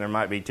the street and there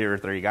might be 2 or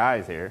 3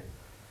 guys here.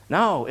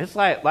 No, it's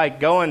like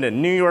going to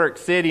New York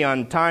City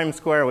on Times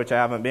Square, which I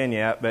haven't been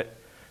yet, but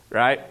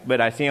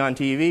I see on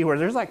TV where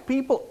there's like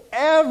people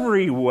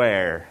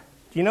everywhere.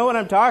 Do you know what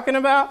I'm talking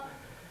about?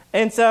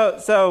 And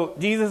so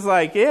Jesus is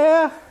like,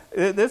 yeah,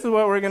 this is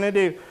what we're going to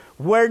do.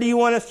 Where do you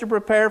want us to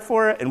prepare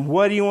for it? And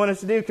what do you want us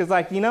to do? Because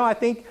I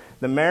think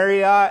the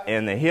Marriott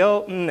and the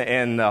Hilton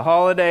and the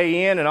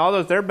Holiday Inn and all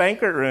those, their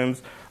banquet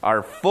rooms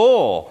are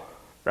full,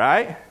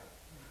 right?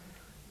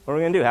 What are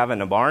we going to do? Have it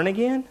in a barn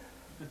again?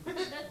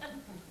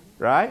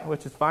 Right?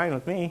 Which is fine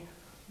with me.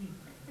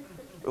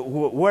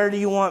 Where do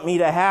you want me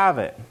to have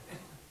it?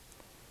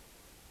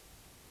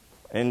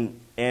 And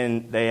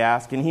they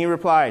asked, and he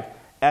replied,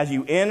 As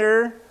you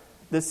enter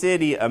the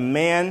city, a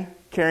man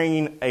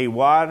carrying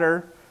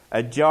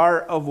a jar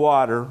of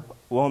water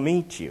will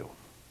meet you.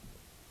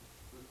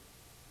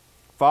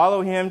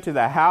 Follow him to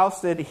the house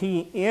that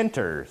he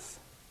enters.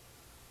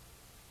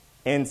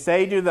 and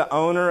say to the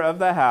owner of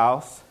the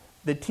house,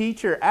 the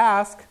teacher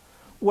asks,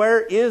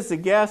 where is the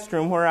guest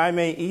room where I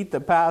may eat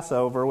the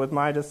Passover with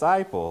my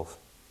disciples?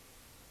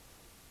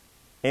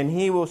 And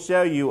he will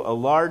show you a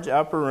large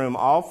upper room,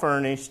 all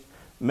furnished.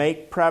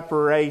 Make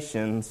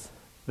preparations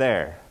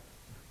there.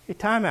 Hey,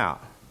 time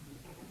out.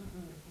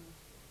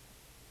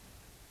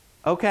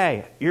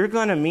 Okay, you're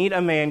going to meet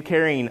a man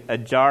carrying a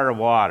jar of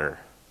water.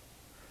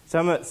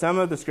 Some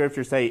of the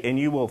scriptures say, and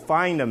you will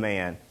find a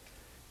man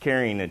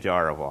carrying a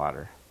jar of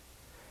water.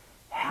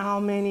 How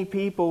many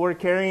people were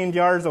carrying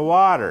jars of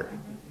water?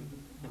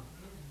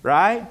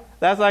 Right?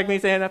 That's like me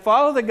saying,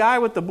 follow the guy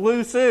with the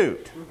blue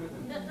suit.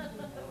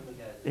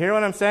 You hear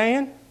what I'm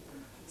saying?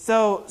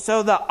 So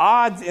the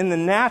odds in the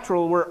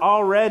natural were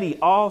already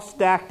all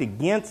stacked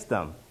against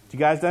them. Do you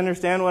guys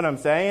understand what I'm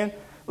saying?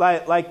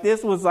 Like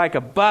this was like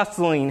a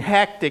bustling,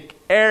 hectic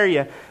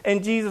area.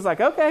 And Jesus is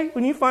like, okay,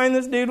 when you find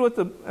this dude with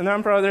the... And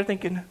I'm probably there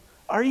thinking,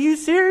 are you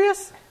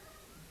serious?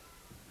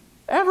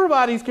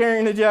 Everybody's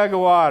carrying a jug of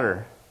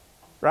water.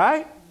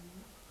 Right?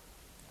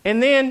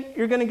 And then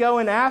you're going to go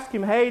and ask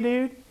him, hey,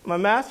 dude, my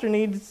master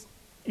needs...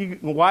 You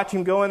can watch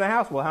him go in the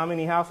house. Well, how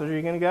many houses are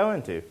you going to go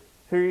into?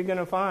 Who are you going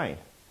to find?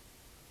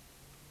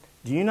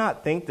 Do you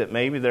not think that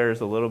maybe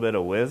there's a little bit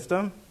of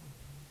wisdom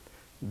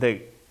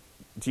that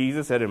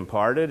Jesus had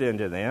imparted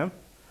into them?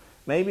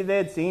 Maybe they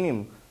had seen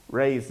him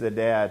raise the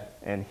dead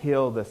and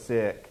heal the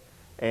sick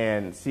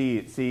and see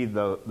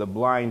the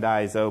blind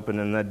eyes open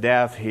and the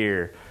deaf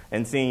hear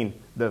and seeing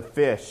the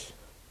fish,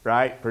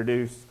 right,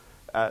 produce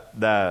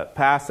the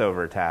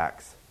Passover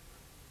tax,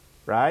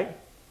 right?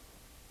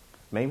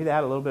 Maybe they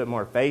had a little bit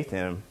more faith in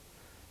him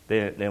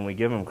than we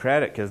give them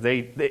credit, because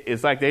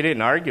it's like they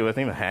didn't argue with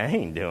him. I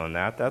ain't doing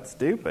that. That's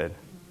stupid.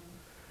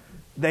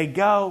 They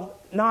go,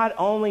 not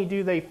only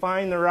do they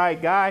find the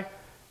right guy,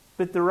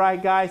 but the right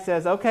guy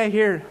says, okay,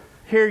 here,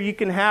 you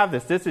can have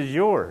this. This is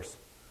yours.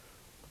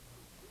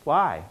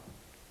 Why?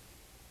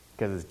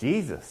 Because it's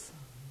Jesus.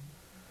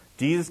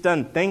 Jesus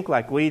doesn't think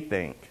like we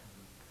think.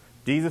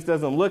 Jesus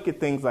doesn't look at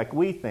things like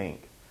we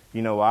think.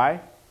 You know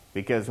why?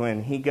 Because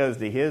when he goes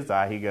to his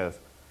eye, he goes,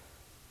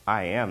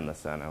 I am the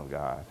Son of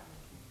God.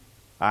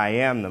 I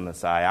am the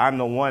Messiah. I'm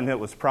the one that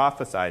was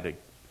prophesied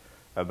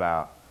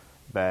about.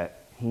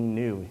 But he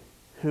knew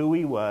who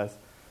he was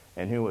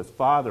and who his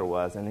Father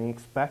was, and he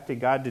expected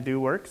God to do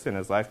works in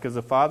his life because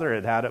the Father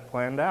had it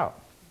planned out.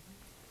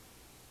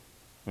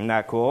 Isn't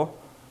that cool?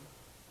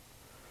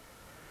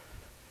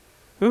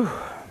 Whew.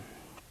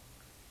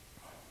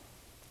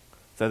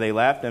 So they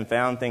left and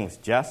found things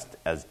just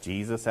as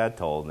Jesus had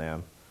told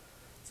them.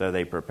 So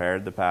they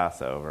prepared the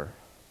Passover.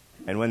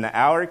 And when the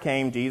hour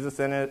came, Jesus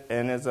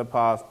and his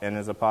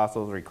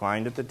apostles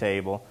reclined at the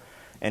table,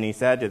 and he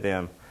said to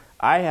them,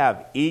 I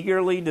have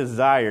eagerly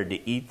desired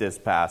to eat this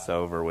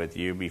Passover with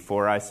you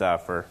before I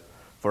suffer,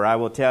 for I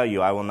will tell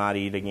you, I will not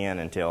eat again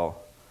until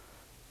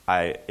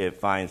it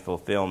finds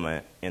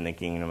fulfillment in the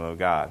kingdom of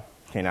God.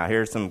 Okay, now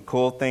here's some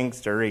cool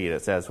things to read.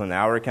 It says, when the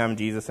hour came,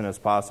 Jesus and his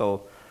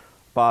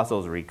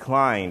apostles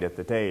reclined at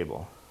the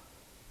table.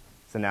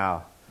 So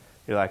now,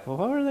 you're like, well,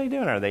 what are they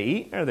doing? Are they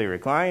eating? Are they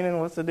reclining?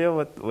 What's the deal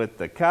with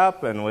the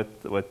cup and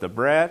with the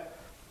bread?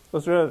 Well,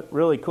 it's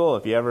really cool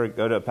if you ever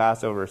go to a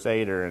Passover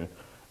Seder, and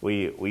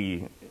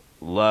we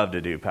love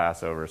to do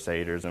Passover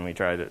Seders, and we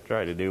try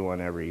to do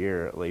one every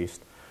year at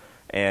least.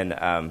 And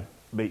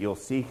but you'll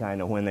see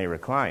kind of when they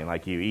recline,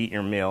 like you eat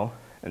your meal,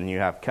 and you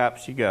have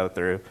cups you go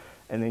through,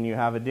 and then you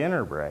have a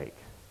dinner break.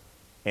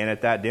 And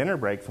at that dinner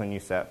break's when you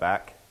sit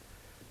back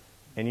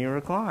and you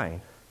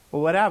recline.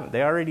 Well, what happened?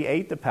 They already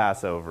ate the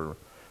Passover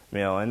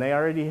meal, and they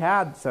already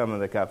had some of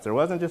the cups. There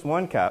wasn't just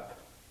one cup.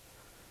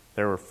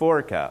 There were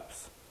 4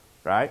 cups,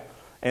 right?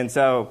 And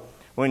so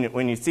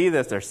when you see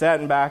this, they're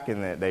sitting back,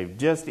 and they've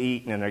just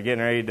eaten, and they're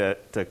getting ready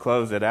to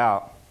close it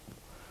out.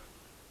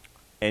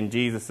 And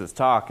Jesus is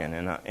talking,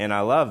 and I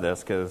love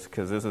this because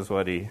this is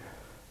what he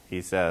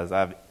says.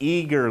 I've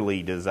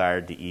eagerly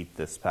desired to eat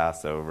this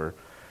Passover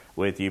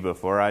with you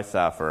before I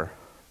suffer.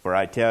 For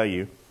I tell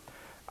you,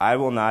 I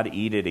will not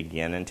eat it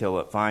again until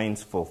it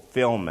finds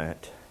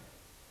fulfillment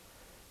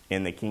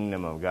in the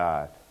kingdom of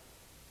God.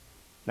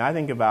 Now I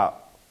think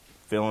about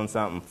filling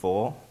something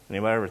full.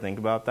 Anybody ever think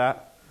about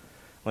that?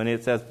 When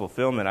it says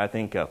fulfillment, I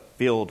think of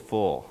filled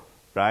full,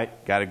 right?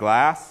 Got a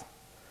glass?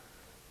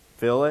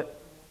 Fill it.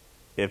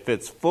 If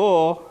it's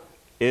full,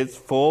 it's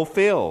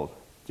fulfilled.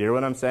 Do you hear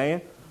what I'm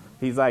saying?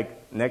 He's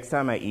like, next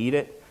time I eat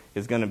it,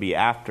 it's going to be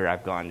after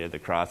I've gone to the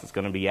cross. It's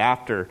going to be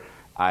after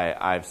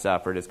I've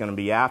suffered. It's going to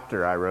be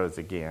after I rose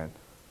again.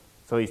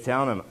 So he's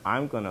telling them,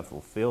 I'm going to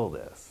fulfill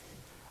this.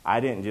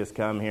 I didn't just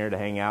come here to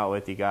hang out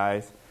with you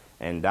guys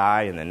and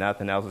die and then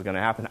nothing else is going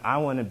to happen. I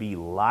want to be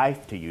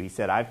life to you. He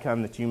said, I've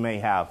come that you may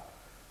have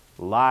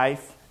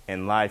life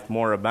and life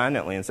more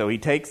abundantly. And so he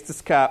takes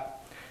this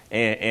cup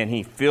and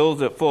he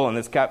fills it full. And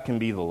this cup can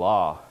be the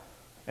law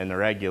and the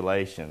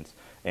regulations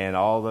and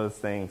all those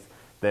things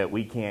that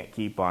we can't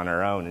keep on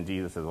our own. And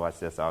Jesus says, watch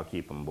this, I'll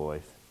keep them,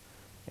 boys.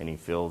 And he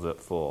fills it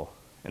full.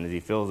 And as he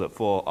fills it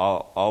full,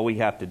 all we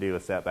have to do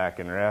is sit back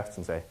and rest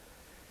and say,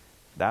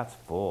 that's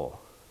full.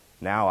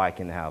 Now I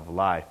can have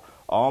life.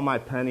 All my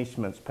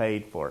punishment's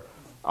paid for.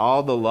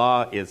 All the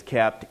law is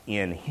kept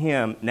in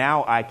him.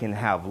 Now I can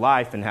have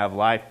life and have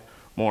life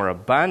more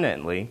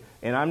abundantly.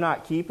 And I'm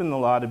not keeping the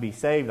law to be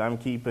saved. I'm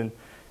keeping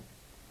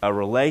a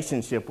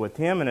relationship with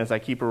him. And as I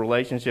keep a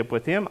relationship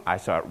with him, I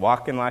start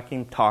walking like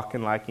him,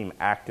 talking like him,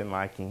 acting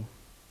like him.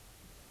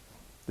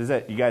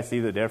 You guys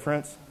see the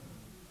difference?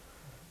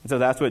 And so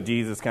that's what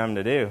Jesus come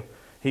to do.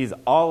 He's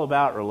all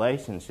about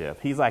relationship.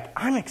 He's like,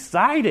 I'm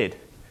excited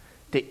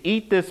to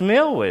eat this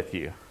meal with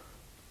you.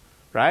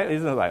 Right?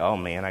 He's not like, oh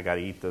man, I got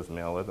to eat this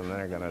meal with them.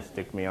 They're going to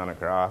stick me on a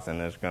cross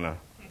and it's going to...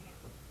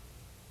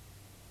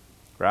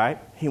 Right?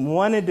 He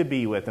wanted to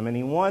be with them and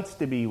he wants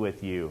to be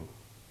with you.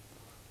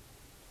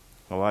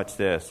 Now watch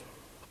this.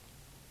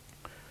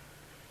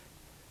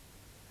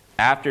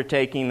 After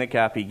taking the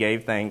cup, he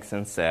gave thanks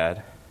and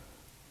said,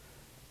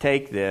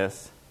 take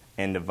this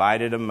and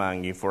divide it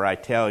among you, for I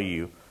tell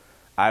you,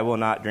 I will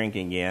not drink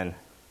again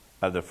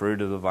of the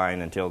fruit of the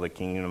vine until the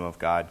kingdom of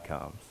God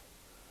comes.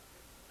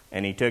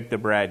 And he took the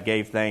bread,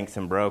 gave thanks,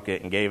 and broke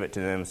it, and gave it to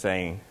them,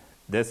 saying,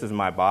 this is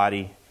my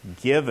body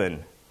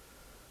given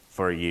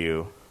for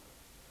you.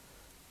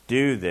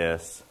 Do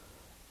this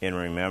in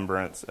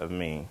remembrance of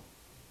me.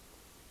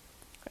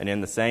 And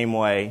in the same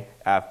way,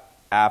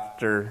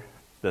 after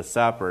the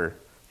supper,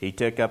 he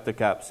took up the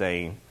cup,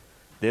 saying,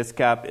 this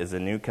cup is a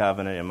new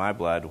covenant in my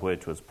blood,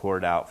 which was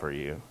poured out for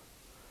you.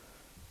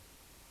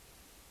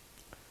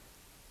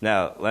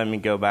 Now, let me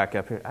go back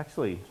up here.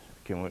 Actually,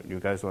 you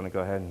guys want to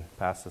go ahead and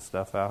pass the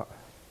stuff out?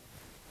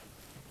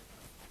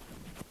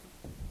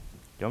 Do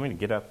you want me to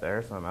get up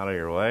there so I'm out of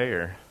your way,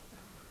 or?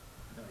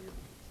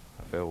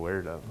 I feel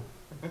weird up.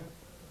 You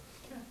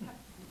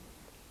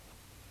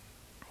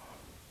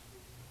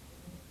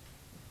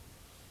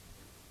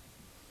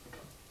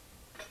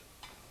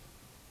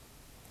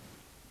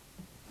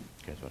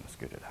guys want to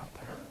scoot it out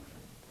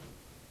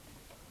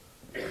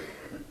there?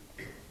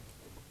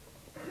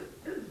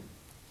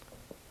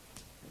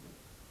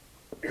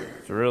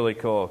 It's really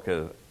cool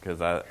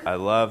because I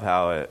love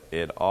how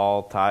it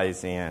all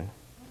ties in.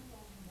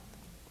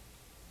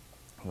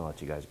 I'll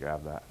let you guys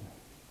grab that.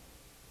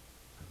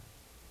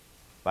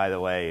 By the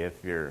way,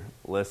 if you're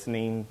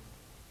listening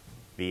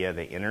via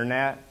the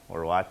internet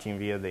or watching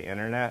via the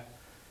internet,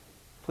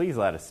 please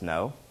let us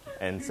know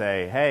and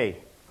say, hey,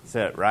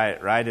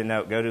 write a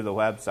note. Go to the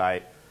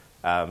website,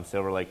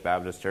 Silver Lake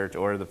Baptist Church,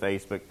 or the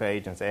Facebook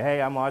page, and say,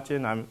 hey, I'm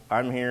watching.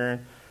 I'm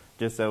here,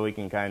 just so we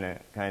can kind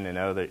of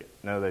know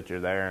that you're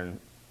there,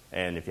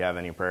 and if you have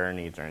any prayer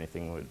needs or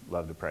anything, we'd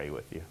love to pray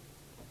with you.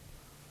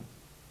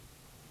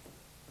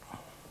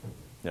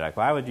 You're like,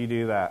 why would you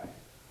do that?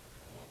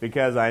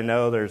 Because I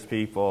know there's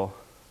people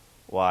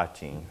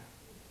watching.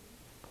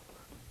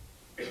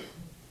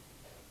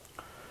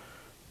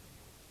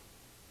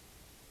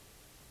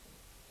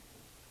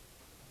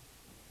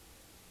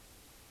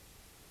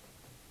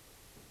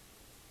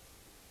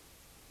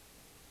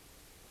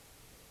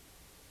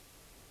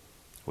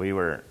 We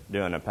were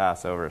doing a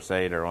Passover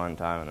Seder one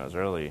time, and it was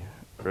really,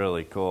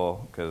 really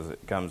cool because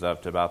it comes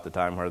up to about the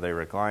time where they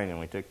recline,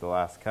 and we took the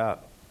last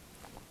cup.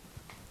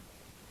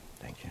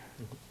 Thank you.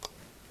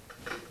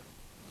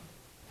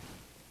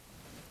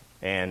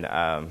 And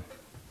I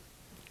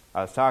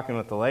was talking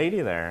with the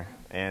lady there,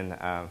 and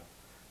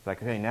it's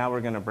like, okay, now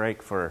we're going to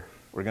break for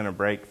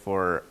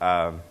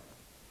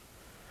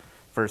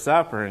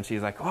supper, and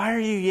she's like, why are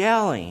you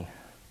yelling?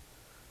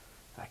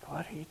 Like,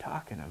 what are you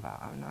talking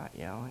about? I'm not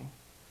yelling.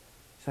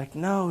 She's like,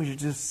 no, you're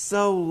just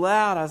so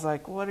loud. I was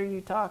like, what are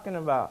you talking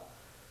about?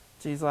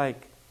 She's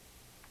like,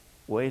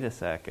 wait a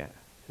second.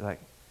 She's like,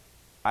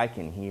 I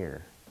can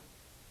hear.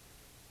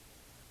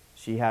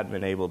 She hadn't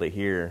been able to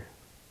hear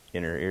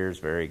in her ears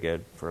very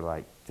good for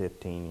like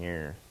 15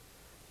 years.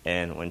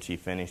 And when she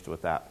finished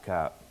with that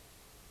cup,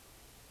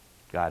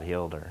 God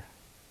healed her.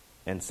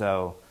 And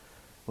so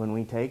when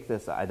we take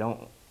this, I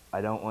don't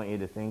want you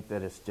to think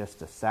that it's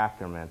just a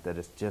sacrament, that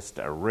it's just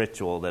a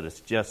ritual, that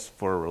it's just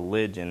for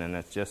religion and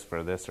it's just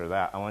for this or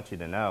that. I want you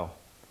to know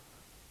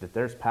that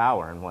there's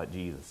power in what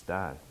Jesus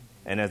done.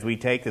 And as we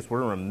take this,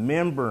 we're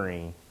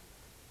remembering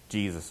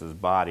Jesus'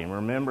 body and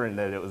remembering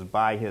that it was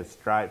by his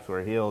stripes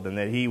we're healed, and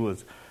that he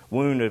was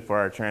wounded for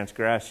our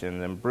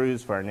transgressions and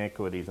bruised for our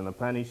iniquities, and the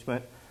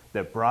punishment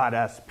that brought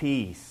us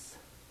peace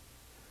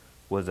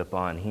was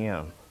upon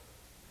him.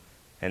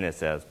 And it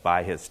says,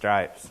 by his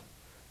stripes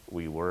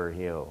we were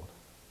healed.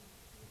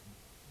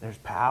 There's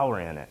power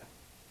in it.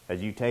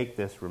 As you take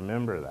this,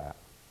 remember that.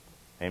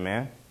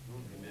 Amen?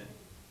 Amen.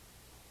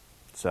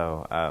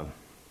 So,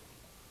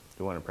 do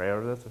you want to pray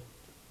over this?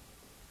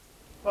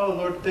 Father,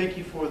 Lord, thank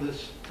you for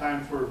this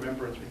time for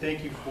remembrance. We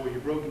thank you for your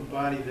broken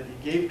body that you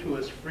gave to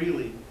us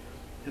freely,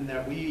 and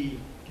that we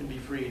can be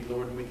freed,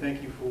 Lord. And we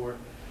thank you for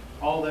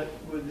all that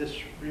this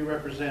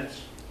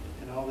represents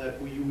and all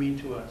that you mean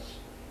to us.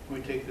 And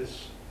we take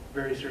this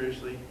very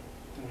seriously,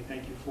 and we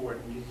thank you for it.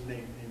 In Jesus'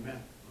 name,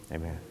 amen.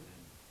 Amen.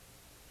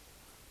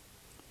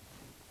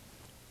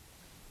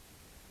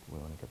 We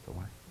want to get the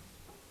wine.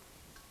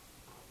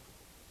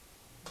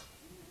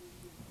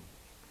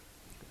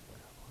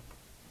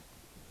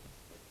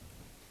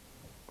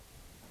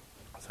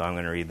 So I'm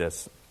going to read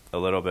this a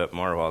little bit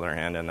more while they're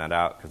handing that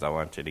out because I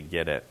want you to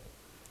get it.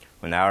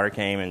 When the hour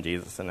came and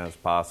Jesus and his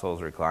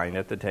apostles reclined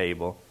at the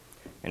table,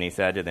 and he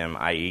said to them,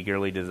 I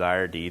eagerly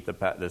desire to eat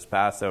this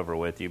Passover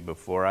with you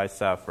before I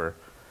suffer,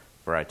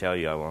 for I tell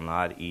you I will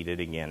not eat it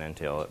again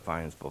until it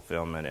finds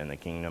fulfillment in the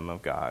kingdom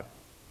of God.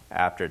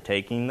 After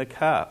taking the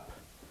cup,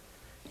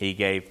 he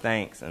gave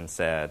thanks and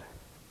said,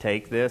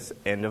 Take this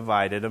and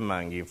divide it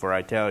among you, for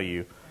I tell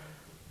you,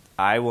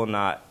 I will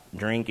not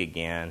drink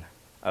again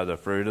of the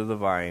fruit of the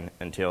vine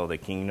until the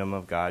kingdom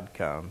of God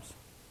comes.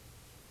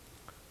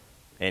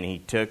 And he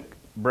took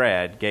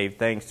bread, gave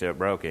thanks to it,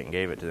 broke it, and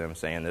gave it to them,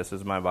 saying, This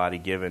is my body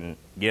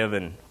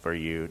given for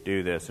you.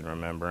 Do this in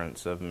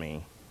remembrance of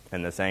me.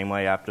 In the same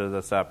way, after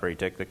the supper, he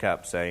took the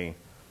cup, saying,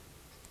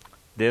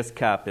 This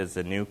cup is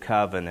the new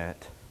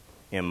covenant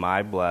in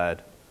my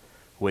blood,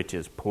 which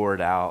is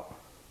poured out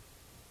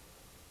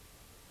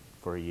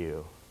for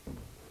you.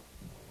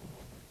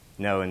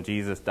 No, when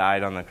Jesus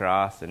died on the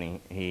cross and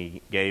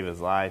he gave his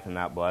life, and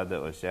that blood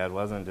that was shed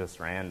wasn't just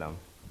random.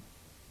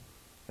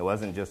 It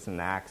wasn't just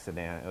an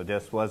accident. It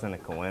just wasn't a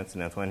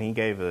coincidence. When he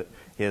gave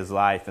his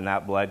life and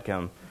that blood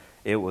come,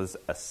 it was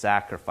a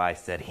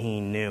sacrifice that he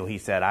knew. He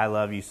said, I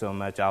love you so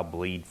much, I'll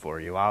bleed for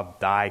you. I'll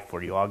die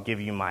for you. I'll give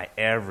you my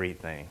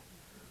everything.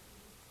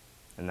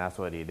 And that's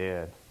what he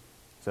did.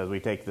 So as we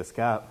take this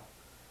cup,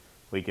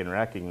 we can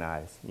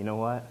recognize, you know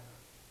what?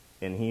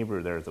 In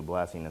Hebrew, there's a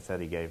blessing that said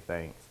he gave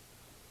thanks.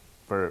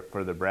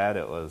 For the bread,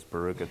 it was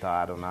Baruch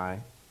atah Adonai,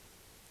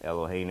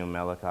 Eloheinu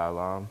melech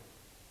haolam,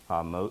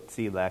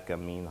 ha-motzi leka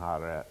min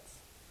haaretz.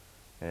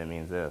 And it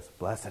means this: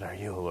 Blessed are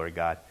you, O Lord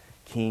God,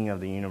 King of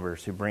the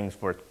universe, who brings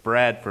forth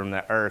bread from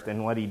the earth.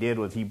 And what he did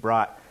was he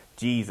brought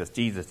Jesus.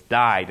 Jesus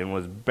died and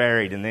was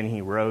buried, and then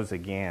he rose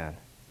again.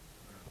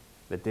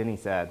 But then he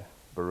said,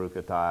 Baruch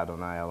atah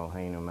Adonai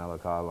Eloheinu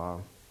melech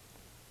haolam,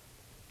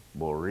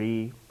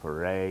 Bori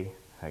Parei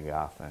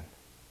Hagafen.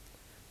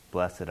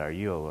 Blessed are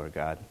you, O Lord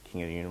God,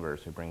 King of the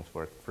universe, who brings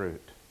forth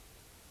fruit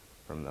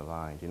from the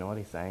vine. Do you know what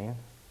he's saying?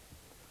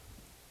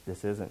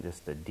 This isn't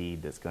just a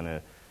deed that's going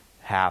to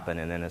happen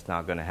and then it's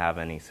not going to have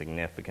any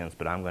significance,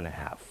 but I'm going to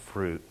have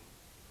fruit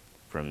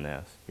from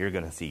this. You're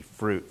going to see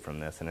fruit from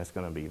this, and it's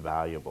going to be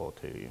valuable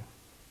to you.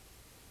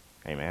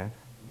 Amen?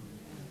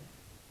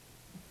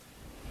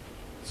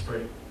 Let's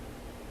pray.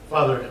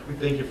 Father, we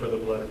thank you for the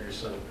blood of your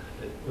Son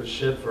that was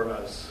shed for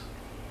us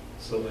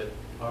so that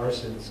our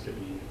sins could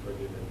be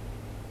forgiven.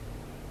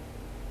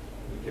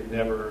 We could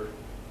never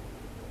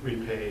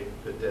repay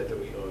the debt that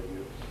we owe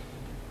you.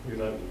 We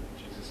love you. In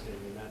Jesus' name,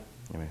 amen.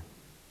 Amen.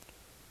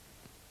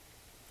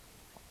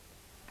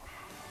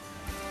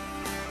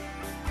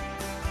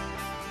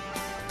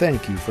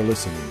 Thank you for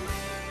listening.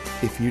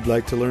 If you'd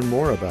like to learn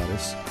more about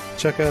us,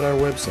 check out our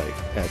website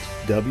at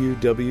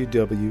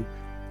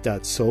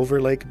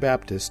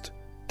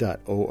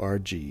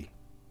www.silverlakebaptist.org.